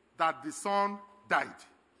that the son died.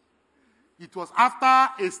 It was after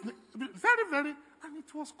a snake, and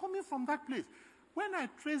it was coming from that place. When I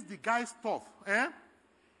traced the guy's stuff,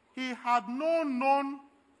 he had no known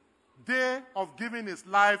day of giving his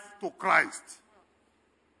life to Christ.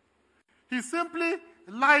 He simply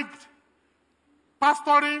liked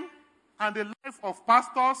pastoring and the life of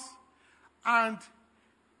pastors and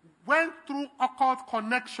went through occult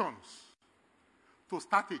connections to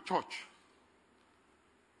start a church.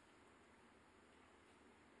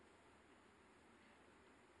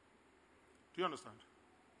 Do you understand?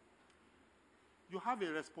 You have a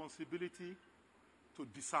responsibility to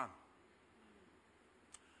discern.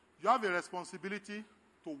 You have a responsibility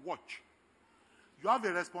to watch. You have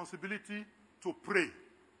a responsibility to pray.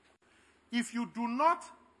 If you do not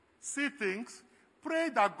see things, pray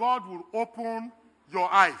that God will open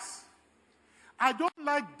your eyes. I don't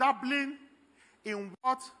like dabbling in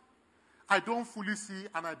what I don't fully see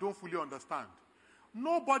and I don't fully understand.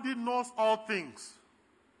 Nobody knows all things.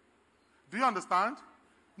 Do you understand?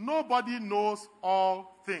 Nobody knows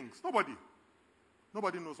all things. Nobody.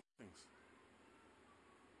 Nobody knows all things.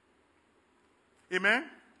 Amen?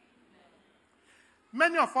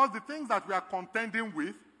 Many of us, the things that we are contending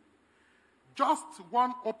with, just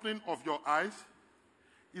one opening of your eyes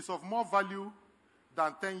is of more value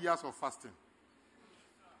than 10 years of fasting.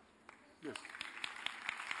 Yes.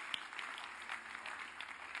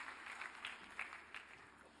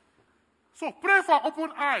 So pray for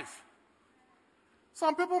open eyes.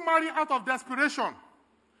 Some people marry out of desperation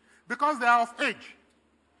because they are of age.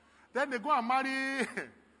 Then they go and marry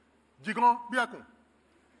Jigon Biakun.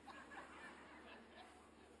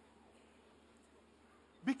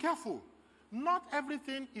 Be careful. Not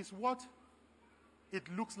everything is what it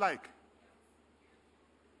looks like.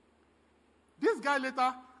 This guy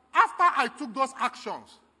later, after I took those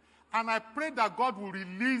actions, and I prayed that God will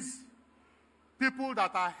release people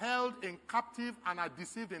that are held in captive and are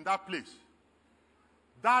deceived in that place,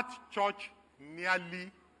 that church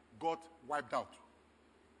nearly got wiped out.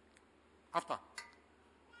 After.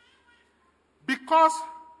 Because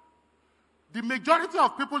the majority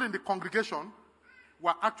of people in the congregation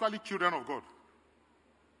were actually children of God.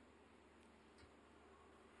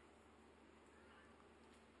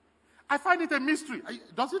 I find it a mystery.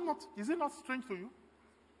 Is it not strange to you?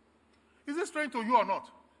 Is it strange to you or not?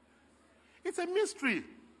 It's a mystery.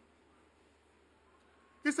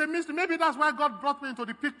 It's a mystery. Maybe that's why God brought me into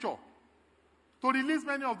the picture, to release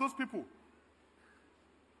many of those people.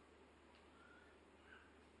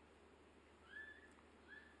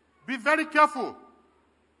 Be very careful.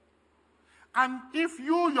 And if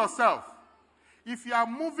you yourself, if you are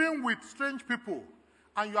moving with strange people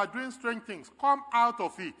and you are doing strange things, come out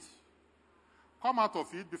of it. Come out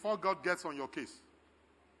of it before God gets on your case.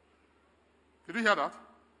 Did you hear that?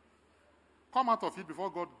 Come out of it before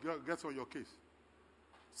God gets on your case.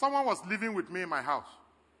 Someone was living with me in my house.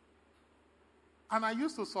 And I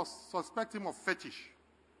used to suspect him of fetish.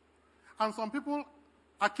 And some people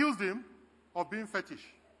accused him of being fetish.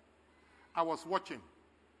 I was watching.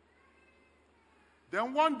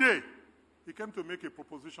 Then one day, he came to make a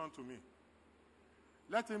proposition to me.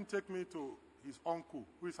 Let him take me to his uncle,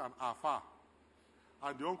 who is an Afa.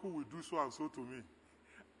 And the uncle will do so and so to me.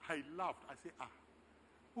 I laughed. I said,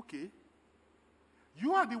 okay.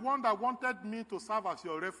 You are the one that wanted me to serve as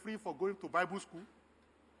your referee for going to Bible school?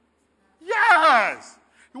 Yes!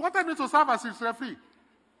 He wanted me to serve as his referee.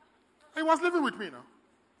 He was living with me now.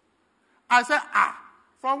 I said,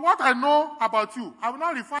 from what I know about you, I will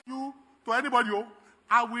not refer you to anybody.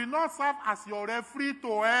 I will not serve as your referee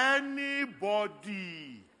to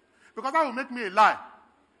anybody. Because that will make me a lie.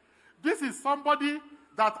 This is somebody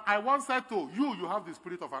that I once said to, you have the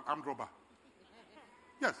spirit of an armed robber.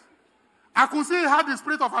 Yes. I could see he had the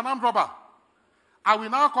spirit of an armed robber. I will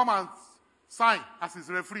now come and sign as his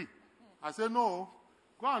referee. I said, no,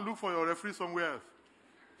 go and look for your referee somewhere else.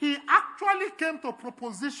 He actually came to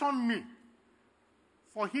proposition me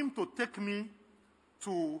for him to take me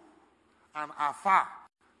to an afar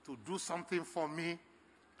to do something for me,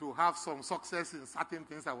 to have some success in certain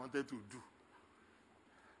things I wanted to do.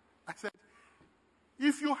 I said,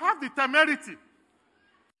 if you have the temerity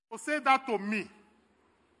to say that to me,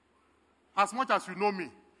 as much as you know me,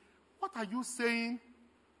 what are you saying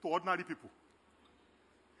to ordinary people?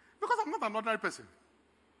 Because I'm not an ordinary person.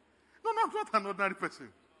 No, I'm not an ordinary person.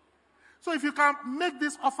 So if you can make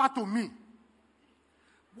this offer to me,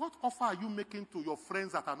 what offer are you making to your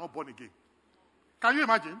friends that are not born again? Can you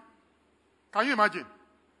imagine? Can you imagine?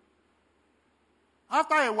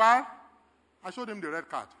 After a while, I showed him the red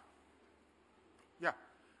card. Yeah.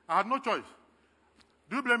 I had no choice.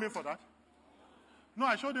 Do you blame me for that? No,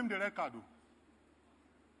 I showed him the red card.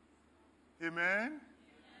 Amen?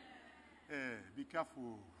 Be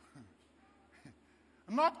careful.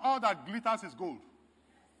 Not all that glitters is gold.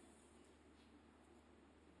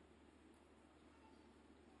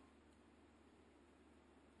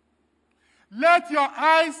 Let your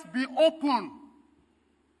eyes be open.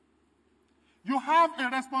 You have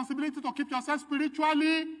a responsibility to keep yourself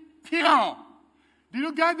spiritually pure. Do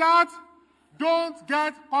you get that? Don't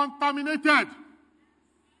get contaminated.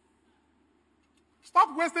 Stop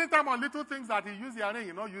wasting time on little things that you use your ring,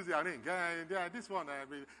 you not use your ring. This one,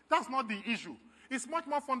 that's not the issue. It's much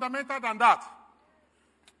more fundamental than that.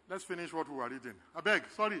 Let's finish what we were reading. I beg,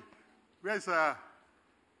 sorry. Where is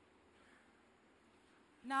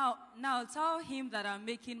Now tell him that I'm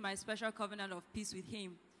making my special covenant of peace with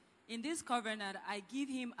him. In this covenant, I give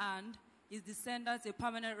him and his descendants a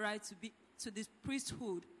permanent right to the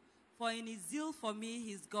priesthood. For in his zeal for me,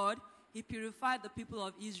 his God, he purified the people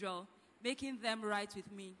of Israel, making them right with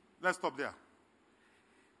me. Let's stop there.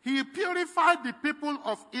 He purified the people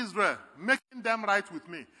of Israel, making them right with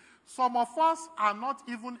me. Some of us are not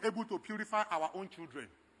even able to purify our own children.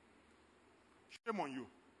 Shame on you.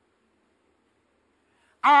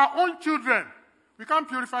 Our own children, we can't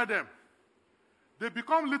purify them. They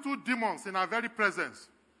become little demons in our very presence.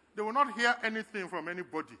 They will not hear anything from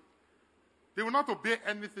anybody. They will not obey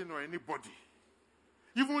anything or anybody.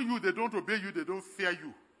 Even you, they don't obey you, they don't fear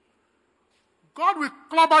you. God will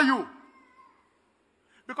clobber you.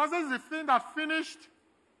 Because this is the thing that finished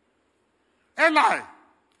Eli,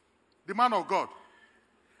 the man of God.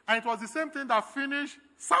 And it was the same thing that finished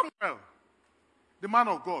Samuel, the man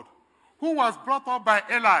of God, who was brought up by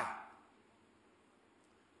Eli.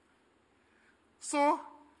 So,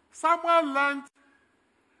 Samuel learned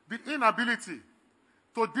the inability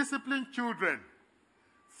to discipline children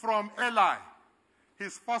from Eli,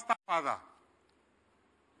 his foster father.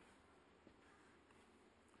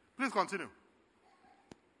 Please continue.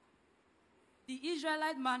 The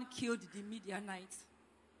Israelite man killed the Midianite.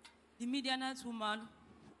 The Midianite woman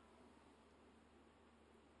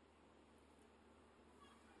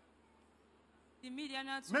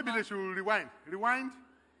Maybe they should rewind. Rewind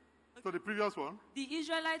to the previous one. The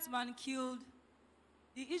Israelite man killed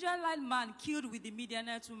with the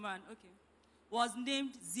Midianite woman, was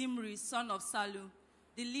named Zimri, son of Salu,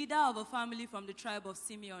 the leader of a family from the tribe of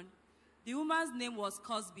Simeon. The woman's name was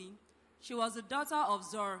Cosbi. She was the daughter of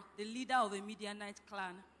Zor, the leader of a Midianite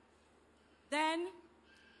clan. Then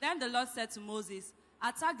the Lord said to Moses,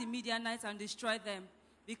 attack the Midianites and destroy them,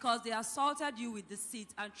 because they assaulted you with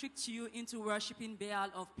deceit and tricked you into worshipping Baal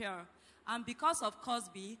of Peor. And because of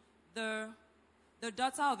Cosbi, the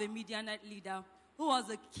daughter of a Midianite leader, who was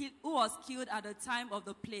killed at the time of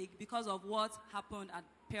the plague because of what happened at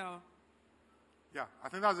Peor. Yeah, I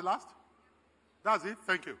think that's the last. That's it.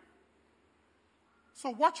 Thank you.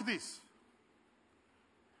 So watch this.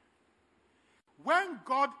 When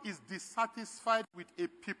God is dissatisfied with a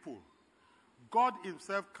people, God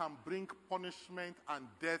himself can bring punishment and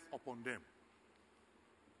death upon them.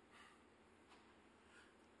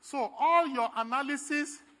 So all your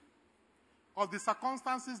analysis of the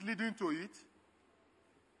circumstances leading to it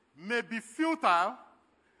may be futile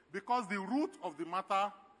because the root of the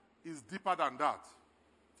matter is deeper than that.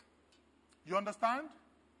 You understand?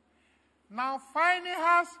 Now,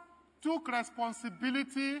 Phinehas took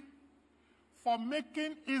responsibility for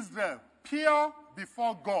making Israel pure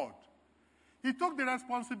before God. He took the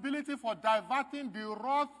responsibility for diverting the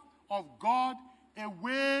wrath of God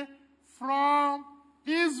away from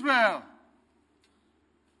Israel.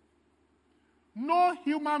 No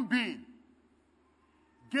human being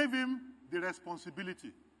gave him the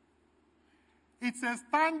responsibility. It's a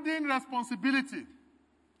standing responsibility.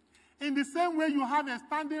 In the same way you have a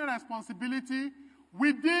standing responsibility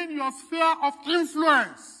within your sphere of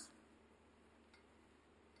influence.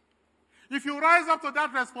 If you rise up to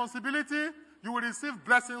that responsibility, you will receive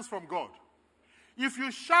blessings from God. If you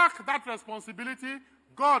shirk that responsibility,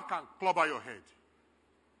 God can clobber your head.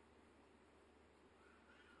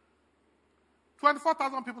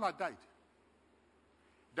 24,000 people had died.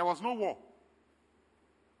 There was no war.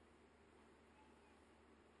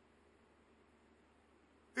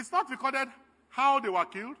 It's not recorded how they were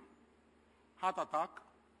killed. Heart attack,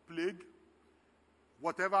 plague,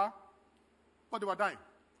 whatever. But they were dying.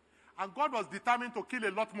 And God was determined to kill a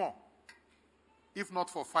lot more, if not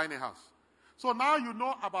for Phinehas. So now you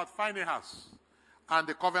know about Phinehas and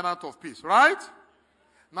the covenant of peace, right?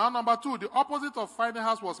 Now number 2, the opposite of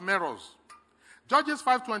Phinehas was Meros. Judges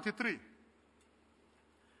 5:23.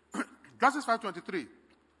 Judges 5:23.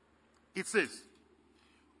 It says,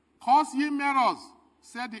 "Curse ye Meros,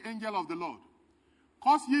 said the angel of the Lord.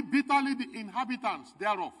 Curse ye bitterly the inhabitants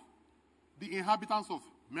thereof," the inhabitants of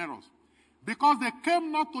Meros, "because they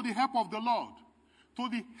came not to the help of the Lord, to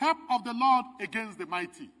the help of the Lord against the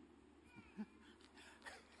mighty."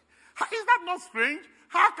 Is that not strange?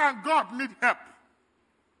 How can God need help?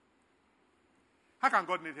 How can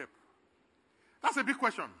God need help? That's a big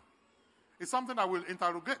question. It's something I will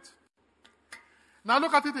interrogate. Now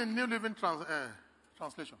look at it in New Living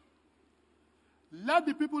Translation. "Let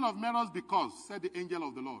the people of Meros be cursed, said the angel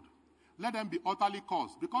of the Lord. Let them be utterly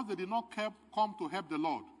cursed, because they did not come to help the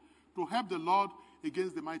Lord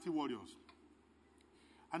against the mighty warriors."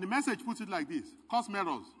 And the Message puts it like this: "Curse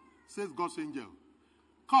Meros, says God's angel.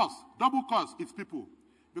 Curse, double curse its people,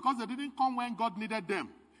 because they didn't come when God needed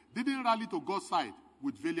them, didn't rally to God's side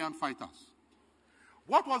with valiant fighters."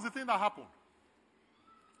 What was the thing that happened?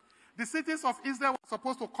 The cities of Israel were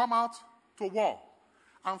supposed to come out to war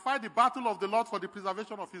and fight the battle of the Lord for the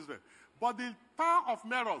preservation of Israel. But the tower of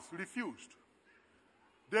Meroz refused.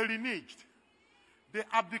 They reneged. They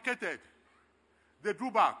abdicated. They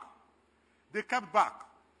drew back. They kept back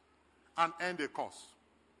and ended a curse.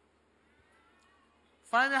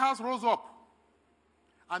 Phinehas rose up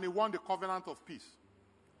and he won the covenant of peace.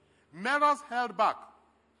 Meroz held back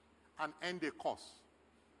and ended a curse.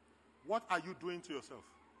 What are you doing to yourself?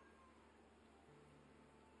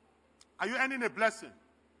 Are you earning a blessing?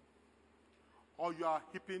 Or you are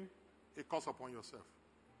heaping a curse upon yourself?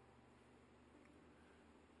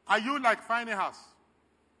 Are you like Phinehas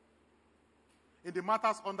in the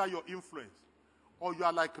matters under your influence? Or you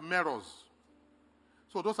are like Meroz?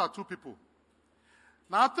 So those are two people.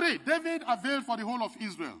 Now 3, David availed for the whole of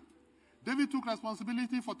Israel. David took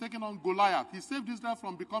responsibility for taking on Goliath. He saved Israel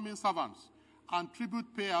from becoming servants and tribute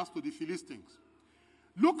payers to the Philistines.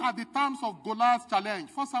 Look at the terms of Goliath's challenge.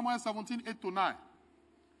 1 Samuel 17, 8-9.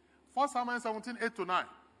 1 Samuel 17, 8-9.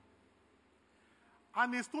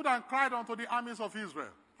 And he stood and cried unto the armies of Israel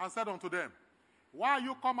and said unto them, why are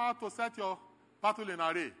you come out to set your battle in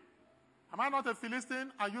array? Am I not a Philistine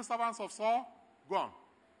and you servants of Saul? Go on.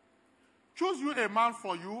 Choose you a man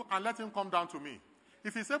for you and let him come down to me.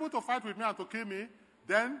 If he's able to fight with me and to kill me,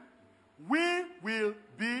 then we will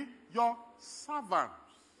be your servants.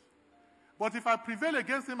 But if I prevail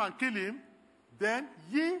against him and kill him, then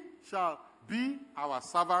ye shall be our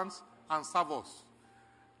servants and serve us.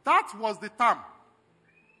 That was the term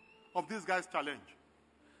of this guy's challenge.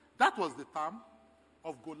 That was the term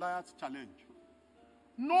of Goliath's challenge.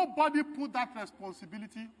 Nobody put that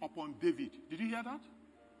responsibility upon David. Did you hear that?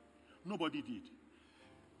 Nobody did.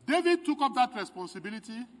 David took up that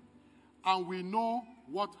responsibility, and we know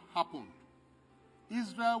what happened.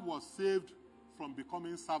 Israel was saved from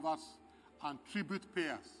becoming servants and tribute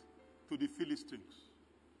payers to the Philistines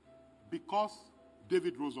because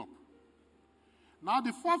David rose up. Now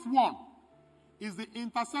the fourth one is the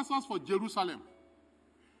intercessors for Jerusalem.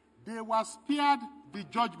 They were spared the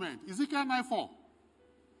judgment. Ezekiel 9:4.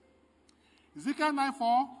 Ezekiel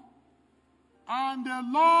 9:4. And the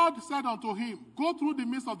Lord said unto him, go through the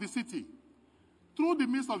midst of the city, through the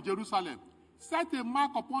midst of Jerusalem. Set a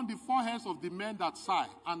mark upon the foreheads of the men that sigh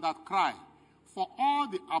and that cry, for all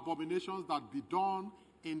the abominations that be done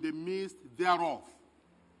in the midst thereof.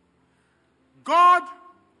 God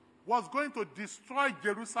was going to destroy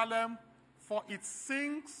Jerusalem for its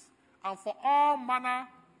sins and for all manner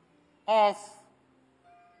of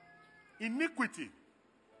iniquity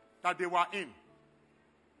that they were in.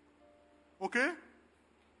 Okay?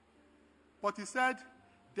 But he said,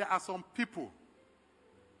 there are some people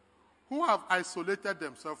who have isolated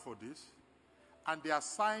themselves for this, and they are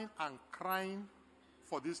sighing and crying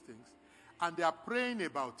for these things, and they are praying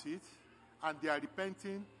about it, and they are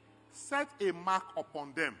repenting. Set a mark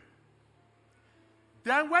upon them.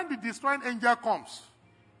 Then when the destroying angel comes,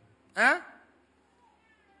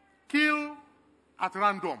 kill at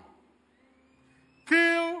random.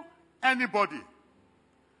 Kill anybody.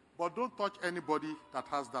 But don't touch anybody that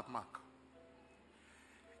has that mark.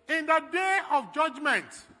 In the day of judgment,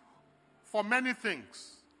 for many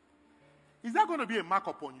things, is there going to be a mark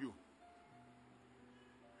upon you?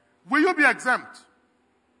 Will you be exempt?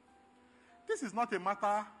 This is not a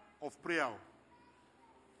matter of prayer.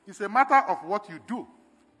 It's a matter of what you do.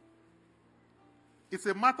 It's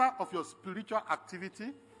a matter of your spiritual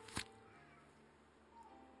activity.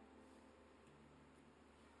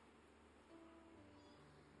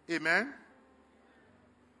 Amen?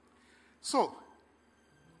 So,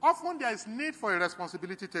 often there is need for a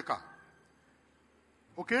responsibility taker.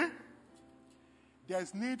 Okay? There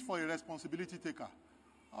is need for a responsibility taker.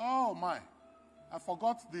 Oh my. I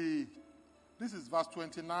forgot this is verse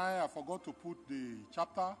 29. I forgot to put the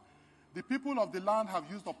chapter. The people of the land have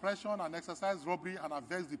used oppression and exercised robbery and have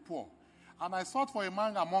vexed the poor. And I sought for a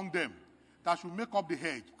man among them that should make up the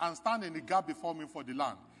hedge and stand in the gap before me for the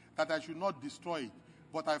land, that I should not destroy it.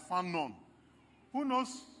 But I found none. Who knows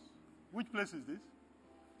which place is this?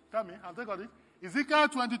 Tell me, I'll take on it. Ezekiel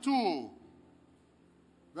 22.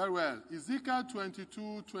 Very well. Ezekiel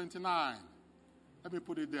 22:29. Let me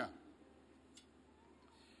put it there.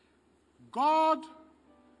 God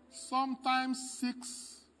sometimes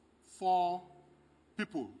seeks for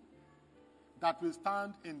people that will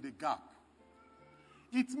stand in the gap.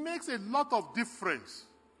 It makes a lot of difference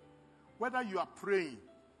whether you are praying,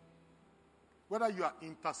 whether you are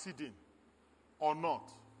interceding or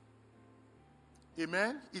not.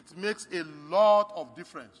 Amen? It makes a lot of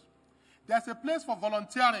difference. There's a place for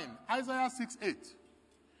volunteering. Isaiah 6:8.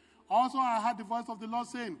 Also I heard the voice of the Lord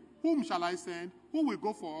saying, whom shall I send? Who will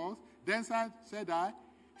go for us? Then said I,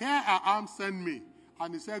 here I am, send me.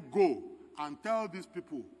 And he said, go and tell these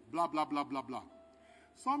people, blah, blah, blah, blah, blah.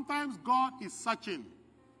 Sometimes God is searching.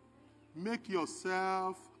 Make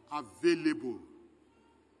yourself available.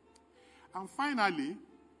 And finally,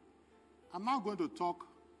 I'm now going to talk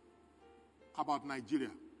about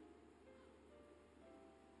Nigeria.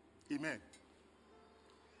 Amen.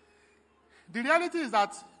 The reality is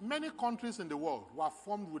that many countries in the world were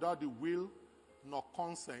formed without the will nor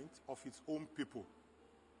consent of its own people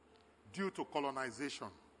due to colonization.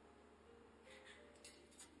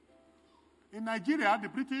 In Nigeria, the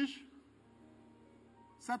British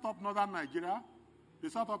set up northern Nigeria, they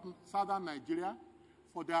set up southern Nigeria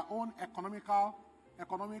for their own economic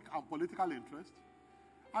and political interest.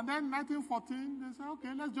 And then in 1914, they said, okay,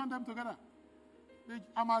 let's join them together. They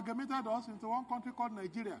amalgamated us into one country called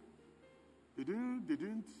Nigeria. They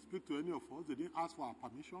didn't speak to any of us. They didn't ask for our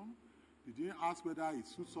permission. They didn't ask whether it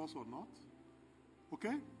suits us or not.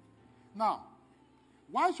 Okay? Now,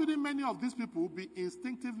 why shouldn't many of these people be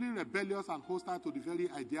instinctively rebellious and hostile to the very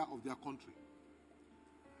idea of their country?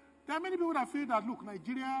 There are many people that feel that, look,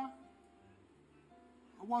 Nigeria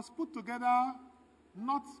was put together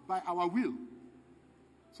not by our will.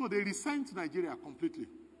 So they resent Nigeria completely.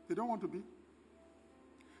 They don't want to be.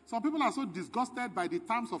 Some people are so disgusted by the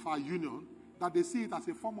terms of our union that they see it as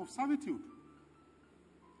a form of servitude.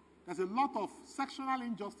 There's a lot of sectional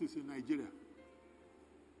injustice in Nigeria.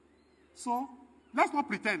 So let's not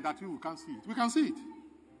pretend that we can't see it. We can see it.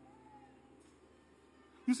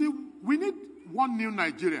 You see, we need one new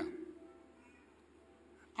Nigeria.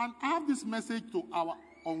 And I have this message to our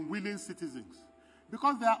unwilling citizens.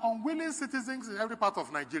 Because there are unwilling citizens in every part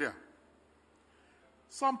of Nigeria.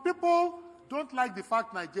 Some people don't like the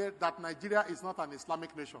fact that Nigeria is not an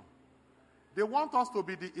Islamic nation. They want us to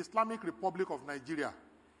be the Islamic Republic of Nigeria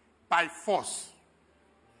by force.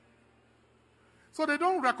 So they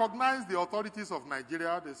don't recognize the authorities of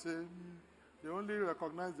Nigeria. They say they only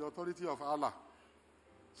recognize the authority of Allah.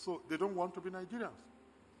 So they don't want to be Nigerians.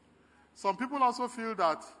 Some people also feel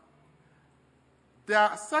that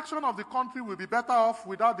their section of the country will be better off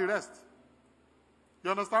without the rest.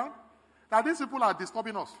 You understand? That these people are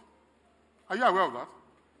disturbing us. Are you aware of that?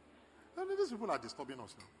 These people are disturbing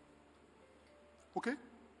us now. Okay?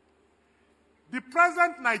 The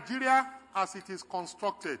present Nigeria, as it is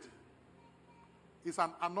constructed, is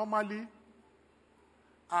an anomaly,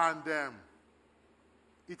 and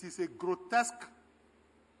it is a grotesque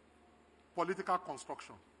political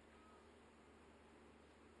construction.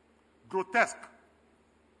 Grotesque,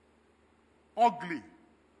 ugly,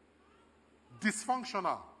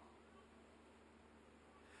 dysfunctional.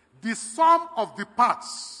 The sum of the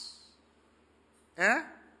parts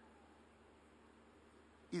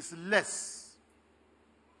is less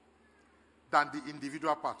than the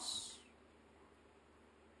individual parts.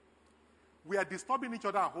 We are disturbing each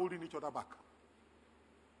other and holding each other back.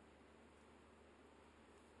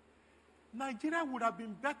 Nigeria would have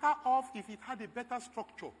been better off if it had a better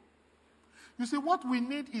structure. You see, what we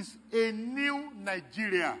need is a new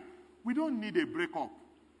Nigeria. We don't need a breakup.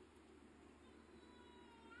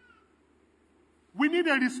 We need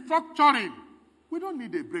a restructuring. We don't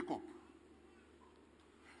need a breakup.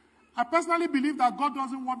 I personally believe that God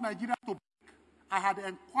doesn't want Nigeria to break. I had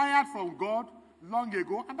inquired from God long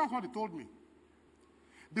ago, and that's what he told me.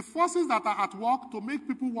 The forces that are at work to make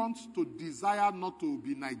people want to desire not to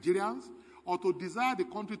be Nigerians or to desire the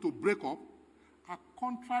country to break up are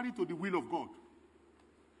contrary to the will of God.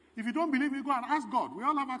 If you don't believe me, go and ask God. We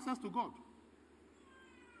all have access to God.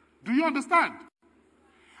 Do you understand?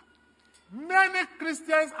 Many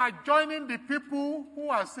Christians are joining the people who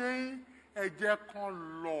are saying, "Eje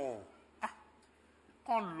kan lo,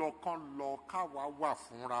 kawa wa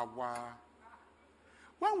funra wa."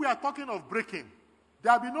 When we are talking of breaking,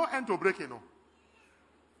 there will be no end to breaking. No.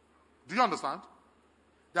 Do you understand?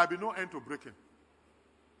 There will be no end to breaking.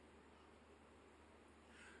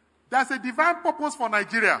 There's a divine purpose for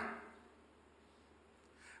Nigeria.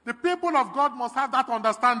 The people of God must have that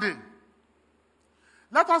understanding.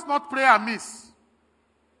 Let us not pray amiss.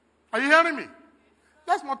 Are you hearing me?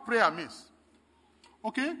 Let's not pray amiss.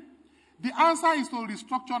 Okay? The answer is to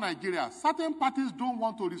restructure Nigeria. Certain parties don't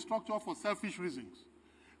want to restructure for selfish reasons.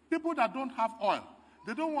 People that don't have oil,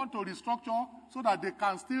 they don't want to restructure so that they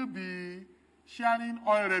can still be sharing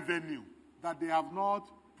oil revenue that they have not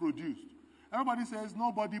produced. Everybody says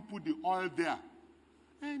nobody put the oil there.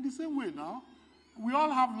 And in the same way now, we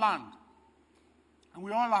all have land. And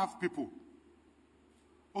we all have people.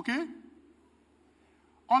 Okay?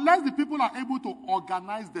 Unless the people are able to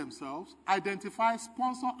organize themselves, identify,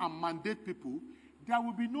 sponsor, and mandate people, there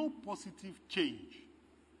will be no positive change.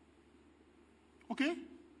 Okay?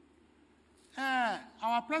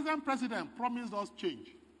 Our present president promised us change.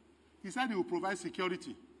 He said he will provide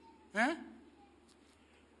security. There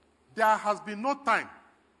has been no time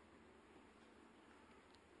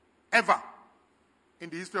ever in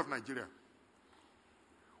the history of Nigeria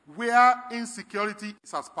where insecurity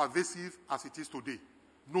is as pervasive as it is today.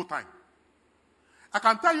 No time. I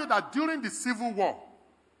can tell you that during the Civil War,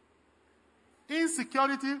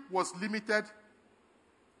 insecurity was limited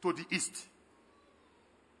to the East.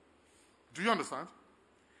 Do you understand?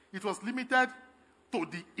 It was limited to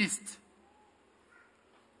the East.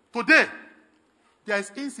 Today, there is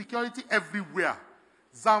insecurity everywhere.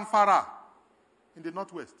 Zamfara in the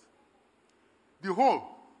Northwest. The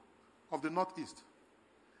whole of the Northeast.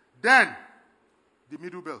 Then, the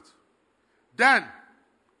Middle Belt. Then,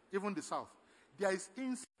 even the South. There is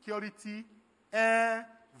insecurity everywhere.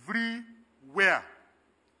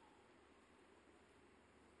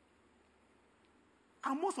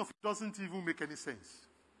 And most of it doesn't even make any sense.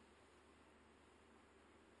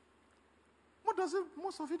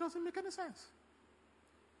 Most of it doesn't make any sense.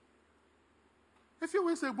 A few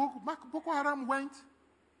weeks ago, Boko Haram went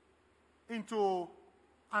into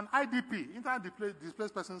an IDP, Internet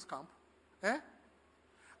Displaced Persons Camp,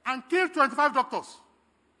 and killed 25 doctors,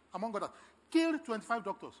 among others. Killed 25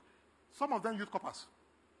 doctors. Some of them youth corpers.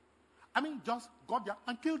 Just got there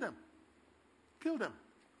and killed them. Killed them.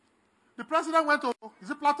 The president went to,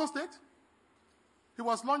 Plateau State? He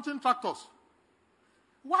was launching tractors.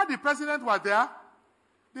 While the president was there,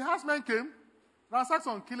 the herdsmen came, ransacked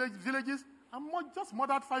some villages, and just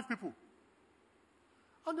murdered 5 people.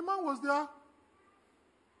 And the man was there,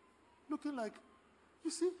 looking like,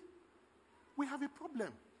 you see, we have a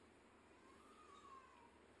problem.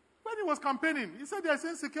 When he was campaigning, he said there's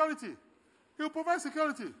insecurity. He will provide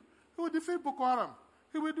security. He will defeat Boko Haram.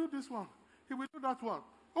 He will do this one. He will do that one.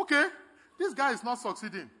 Okay, this guy is not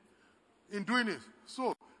succeeding in doing it.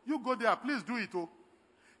 So, you go there, please do it. Oh.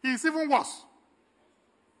 He is even worse.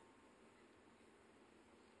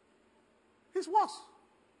 He's worse.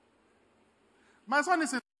 My son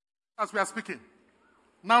is in, as we are speaking.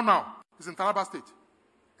 Now, he's in Taraba State.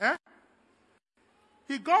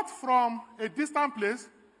 He got from a distant place,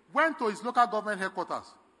 went to his local government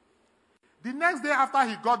headquarters. The next day after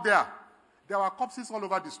he got there were corpses all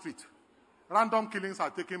over the street. Random killings are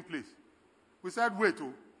taking place. We said, wait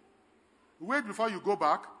before you go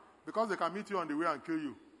back, because they can meet you on the way and kill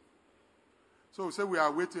you. So we said, we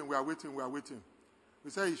are waiting. We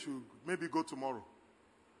said he should maybe go tomorrow.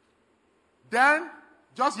 Then,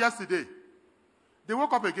 just yesterday, they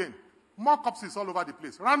woke up again. More corpses all over the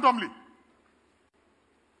place, randomly.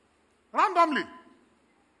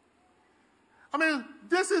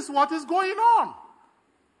 This is what is going on.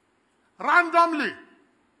 Randomly.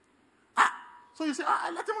 So you say,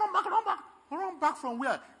 let him run back. Run back from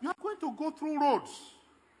where? You are going to go through roads.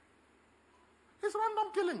 It's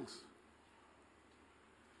random killings.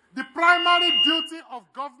 The primary duty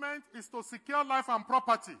of government is to secure life and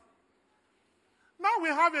property. Now we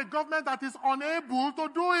have a government that is unable to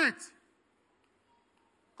do it.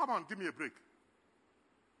 Come on, give me a break.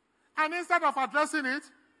 And instead of addressing it,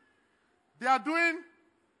 they are doing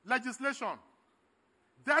legislation.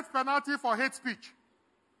 Death penalty for hate speech.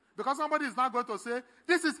 Because somebody is now going to say,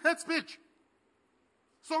 this is hate speech.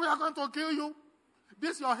 So we are going to kill you.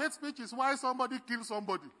 This your hate speech is why somebody kills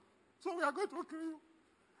somebody. So we are going to kill you.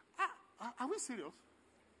 Are we serious?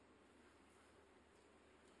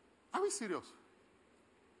 Are we serious?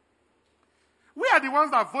 We are the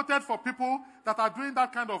ones that voted for people that are doing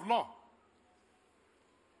that kind of law.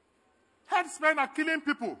 Headsmen are killing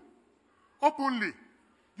people openly.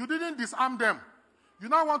 You didn't disarm them. You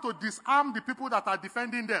now want to disarm the people that are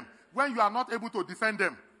defending them when you are not able to defend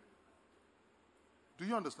them. Do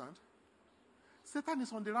you understand? Satan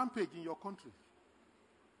is on the rampage in your country.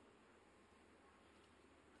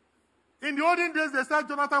 In the olden days, they said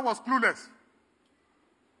Jonathan was clueless.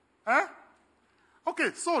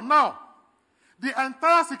 Okay, so now, the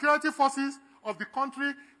entire security forces of the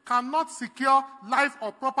country cannot secure life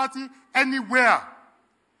or property anywhere.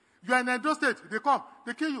 You are in Edo State, they come,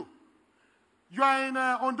 they kill you. You are in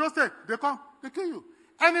Ondo State, they come, they kill you.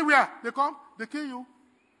 Anywhere, they come, they kill you.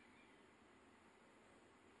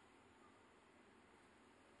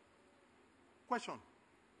 Question.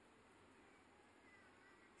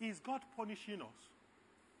 Is God punishing us?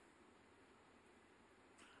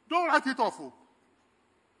 Don't write it off.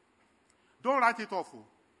 Don't write it off.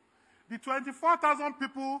 The 24,000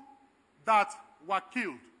 people that were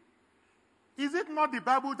killed, Is it not the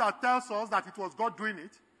Bible that tells us that it was God doing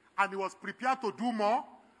it, and he was prepared to do more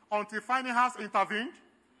until Phinehas intervened?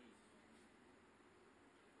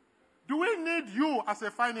 Do we need you as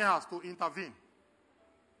a Phinehas to intervene?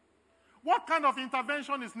 What kind of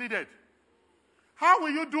intervention is needed? How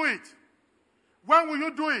will you do it? When will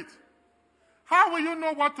you do it? How will you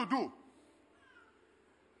know what to do?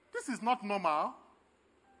 This is not normal.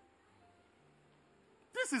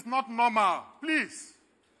 This is not normal. Please.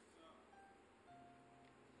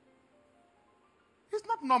 It's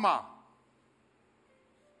not normal.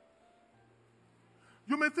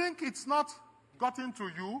 You may think it's not gotten to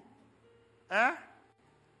you. Eh?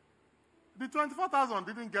 The 24,000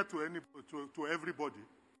 didn't get to everybody.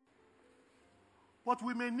 But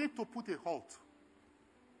we may need to put a halt.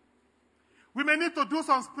 We may need to do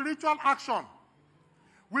some spiritual action.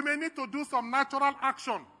 We may need to do some natural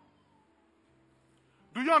action.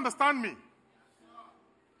 Do you understand me?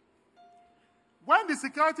 When the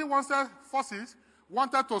security forces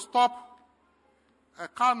wanted to stop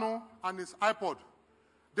Kanu and his iPod,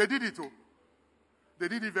 they did it too. They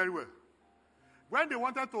did it very well. When they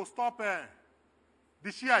wanted to stop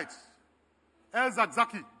the Shiites,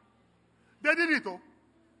 El-Zakzaky, they did it too.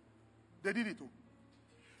 They did it too.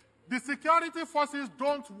 The security forces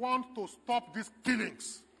don't want to stop these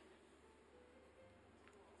killings.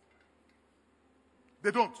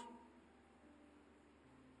 They don't.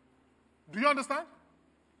 Do you understand?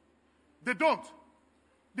 They don't.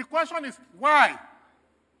 The question is, why?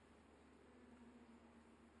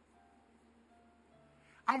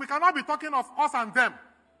 And we cannot be talking of us and them.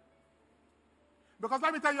 Because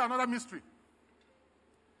let me tell you another mystery.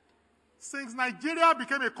 Since Nigeria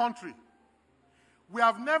became a country, we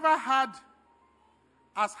have never had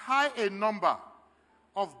as high a number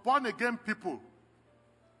of born-again people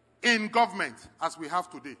in government as we have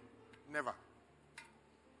today. Never.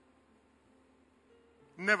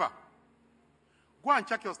 Never. Go and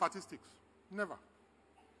check your statistics. Never.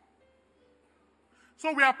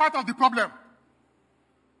 So we are part of the problem.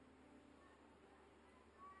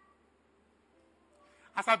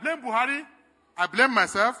 As I blame Buhari, I blame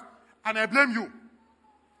myself, and I blame you.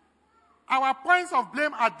 Our points of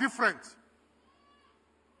blame are different.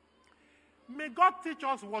 May God teach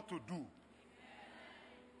us what to do.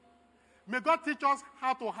 May God teach us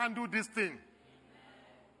how to handle this thing.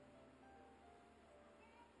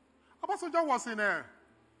 Obasanjo was in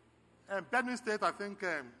Benue State, I think,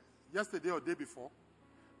 yesterday or day before,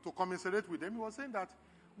 to commiserate with them. He was saying that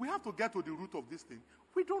we have to get to the root of this thing.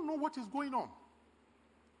 We don't know what is going on.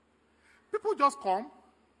 People just come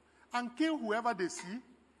and kill whoever they see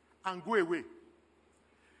and go away.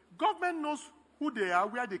 Government knows who they are,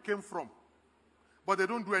 where they came from, but they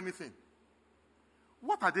don't do anything.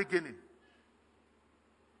 What are they gaining?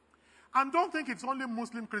 And don't think it's only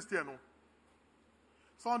Muslim Christian. No.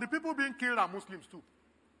 Some of the people being killed are Muslims too.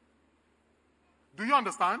 Do you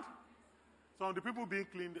understand? Some of the people being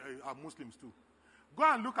killed are Muslims too. Go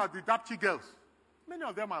and look at the Dapchi girls. Many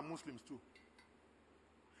of them are Muslims too.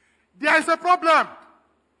 There is a problem.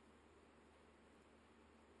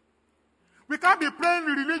 We can't be praying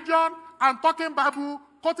religion and talking Bible,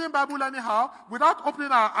 quoting Bible anyhow, without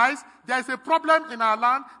opening our eyes. There is a problem in our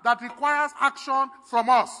land that requires action from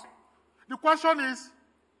us. The question is,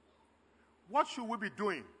 what should we be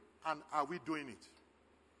doing, and are we doing it?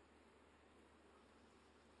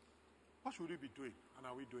 What should we be doing, and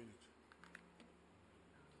are we doing it?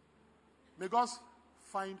 May God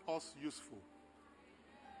find us useful.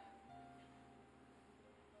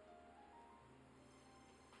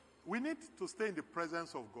 We need to stay in the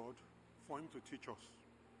presence of God for him to teach us,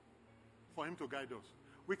 for him to guide us.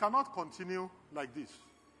 We cannot continue like this.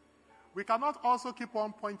 We cannot also keep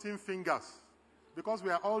on pointing fingers because we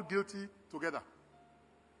are all guilty together.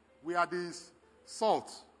 We are the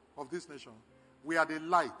salt of this nation. We are the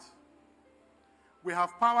light. We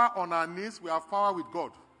have power on our knees. We have power with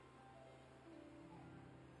God.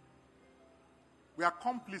 We are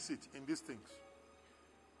complicit in these things.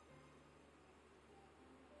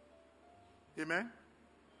 Amen?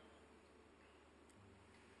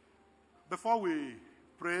 Before we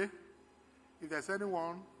pray, if there's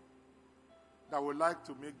anyone that would like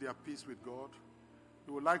to make their peace with God,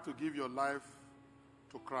 you would like to give your life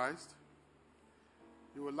to Christ,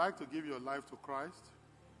 you would like to give your life to Christ,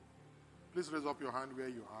 please raise up your hand where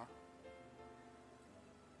you are.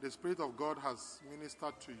 The Spirit of God has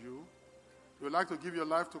ministered to you. You would like to give your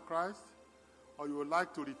life to Christ, or you would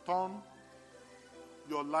like to return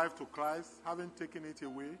your life to Christ, having taken it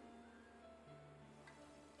away.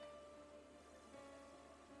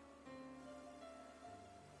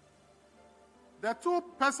 There are two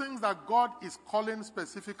persons that God is calling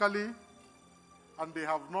specifically and they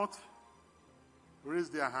have not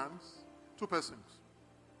raised their hands? 2 persons.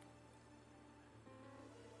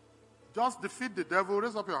 Just defeat the devil.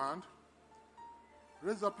 Raise up your hand.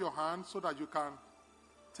 Raise up your hand so that you can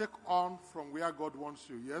take on from where God wants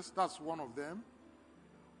you. Yes, that's one of them.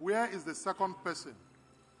 Where is the second person?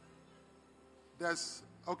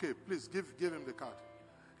 Okay, please give him the card.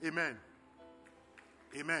 Amen.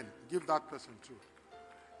 Amen. Give that person too.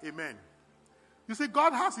 Amen. You see,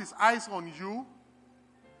 God has his eyes on you,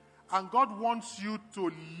 and God wants you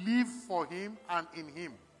to live for him and in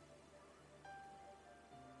him.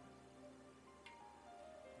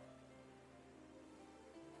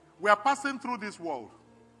 We are passing through this world.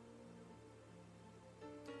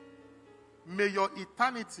 May your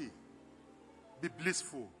eternity be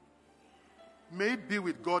blissful. May it be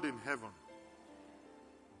with God in heaven.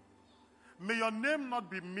 May your name not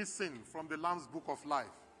be missing from the Lamb's Book of Life.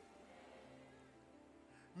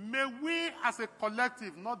 May we as a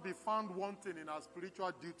collective not be found wanting in our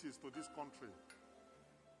spiritual duties to this country.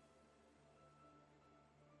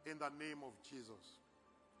 In the name of Jesus.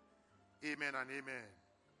 Amen and amen.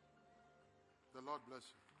 The Lord bless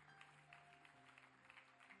you.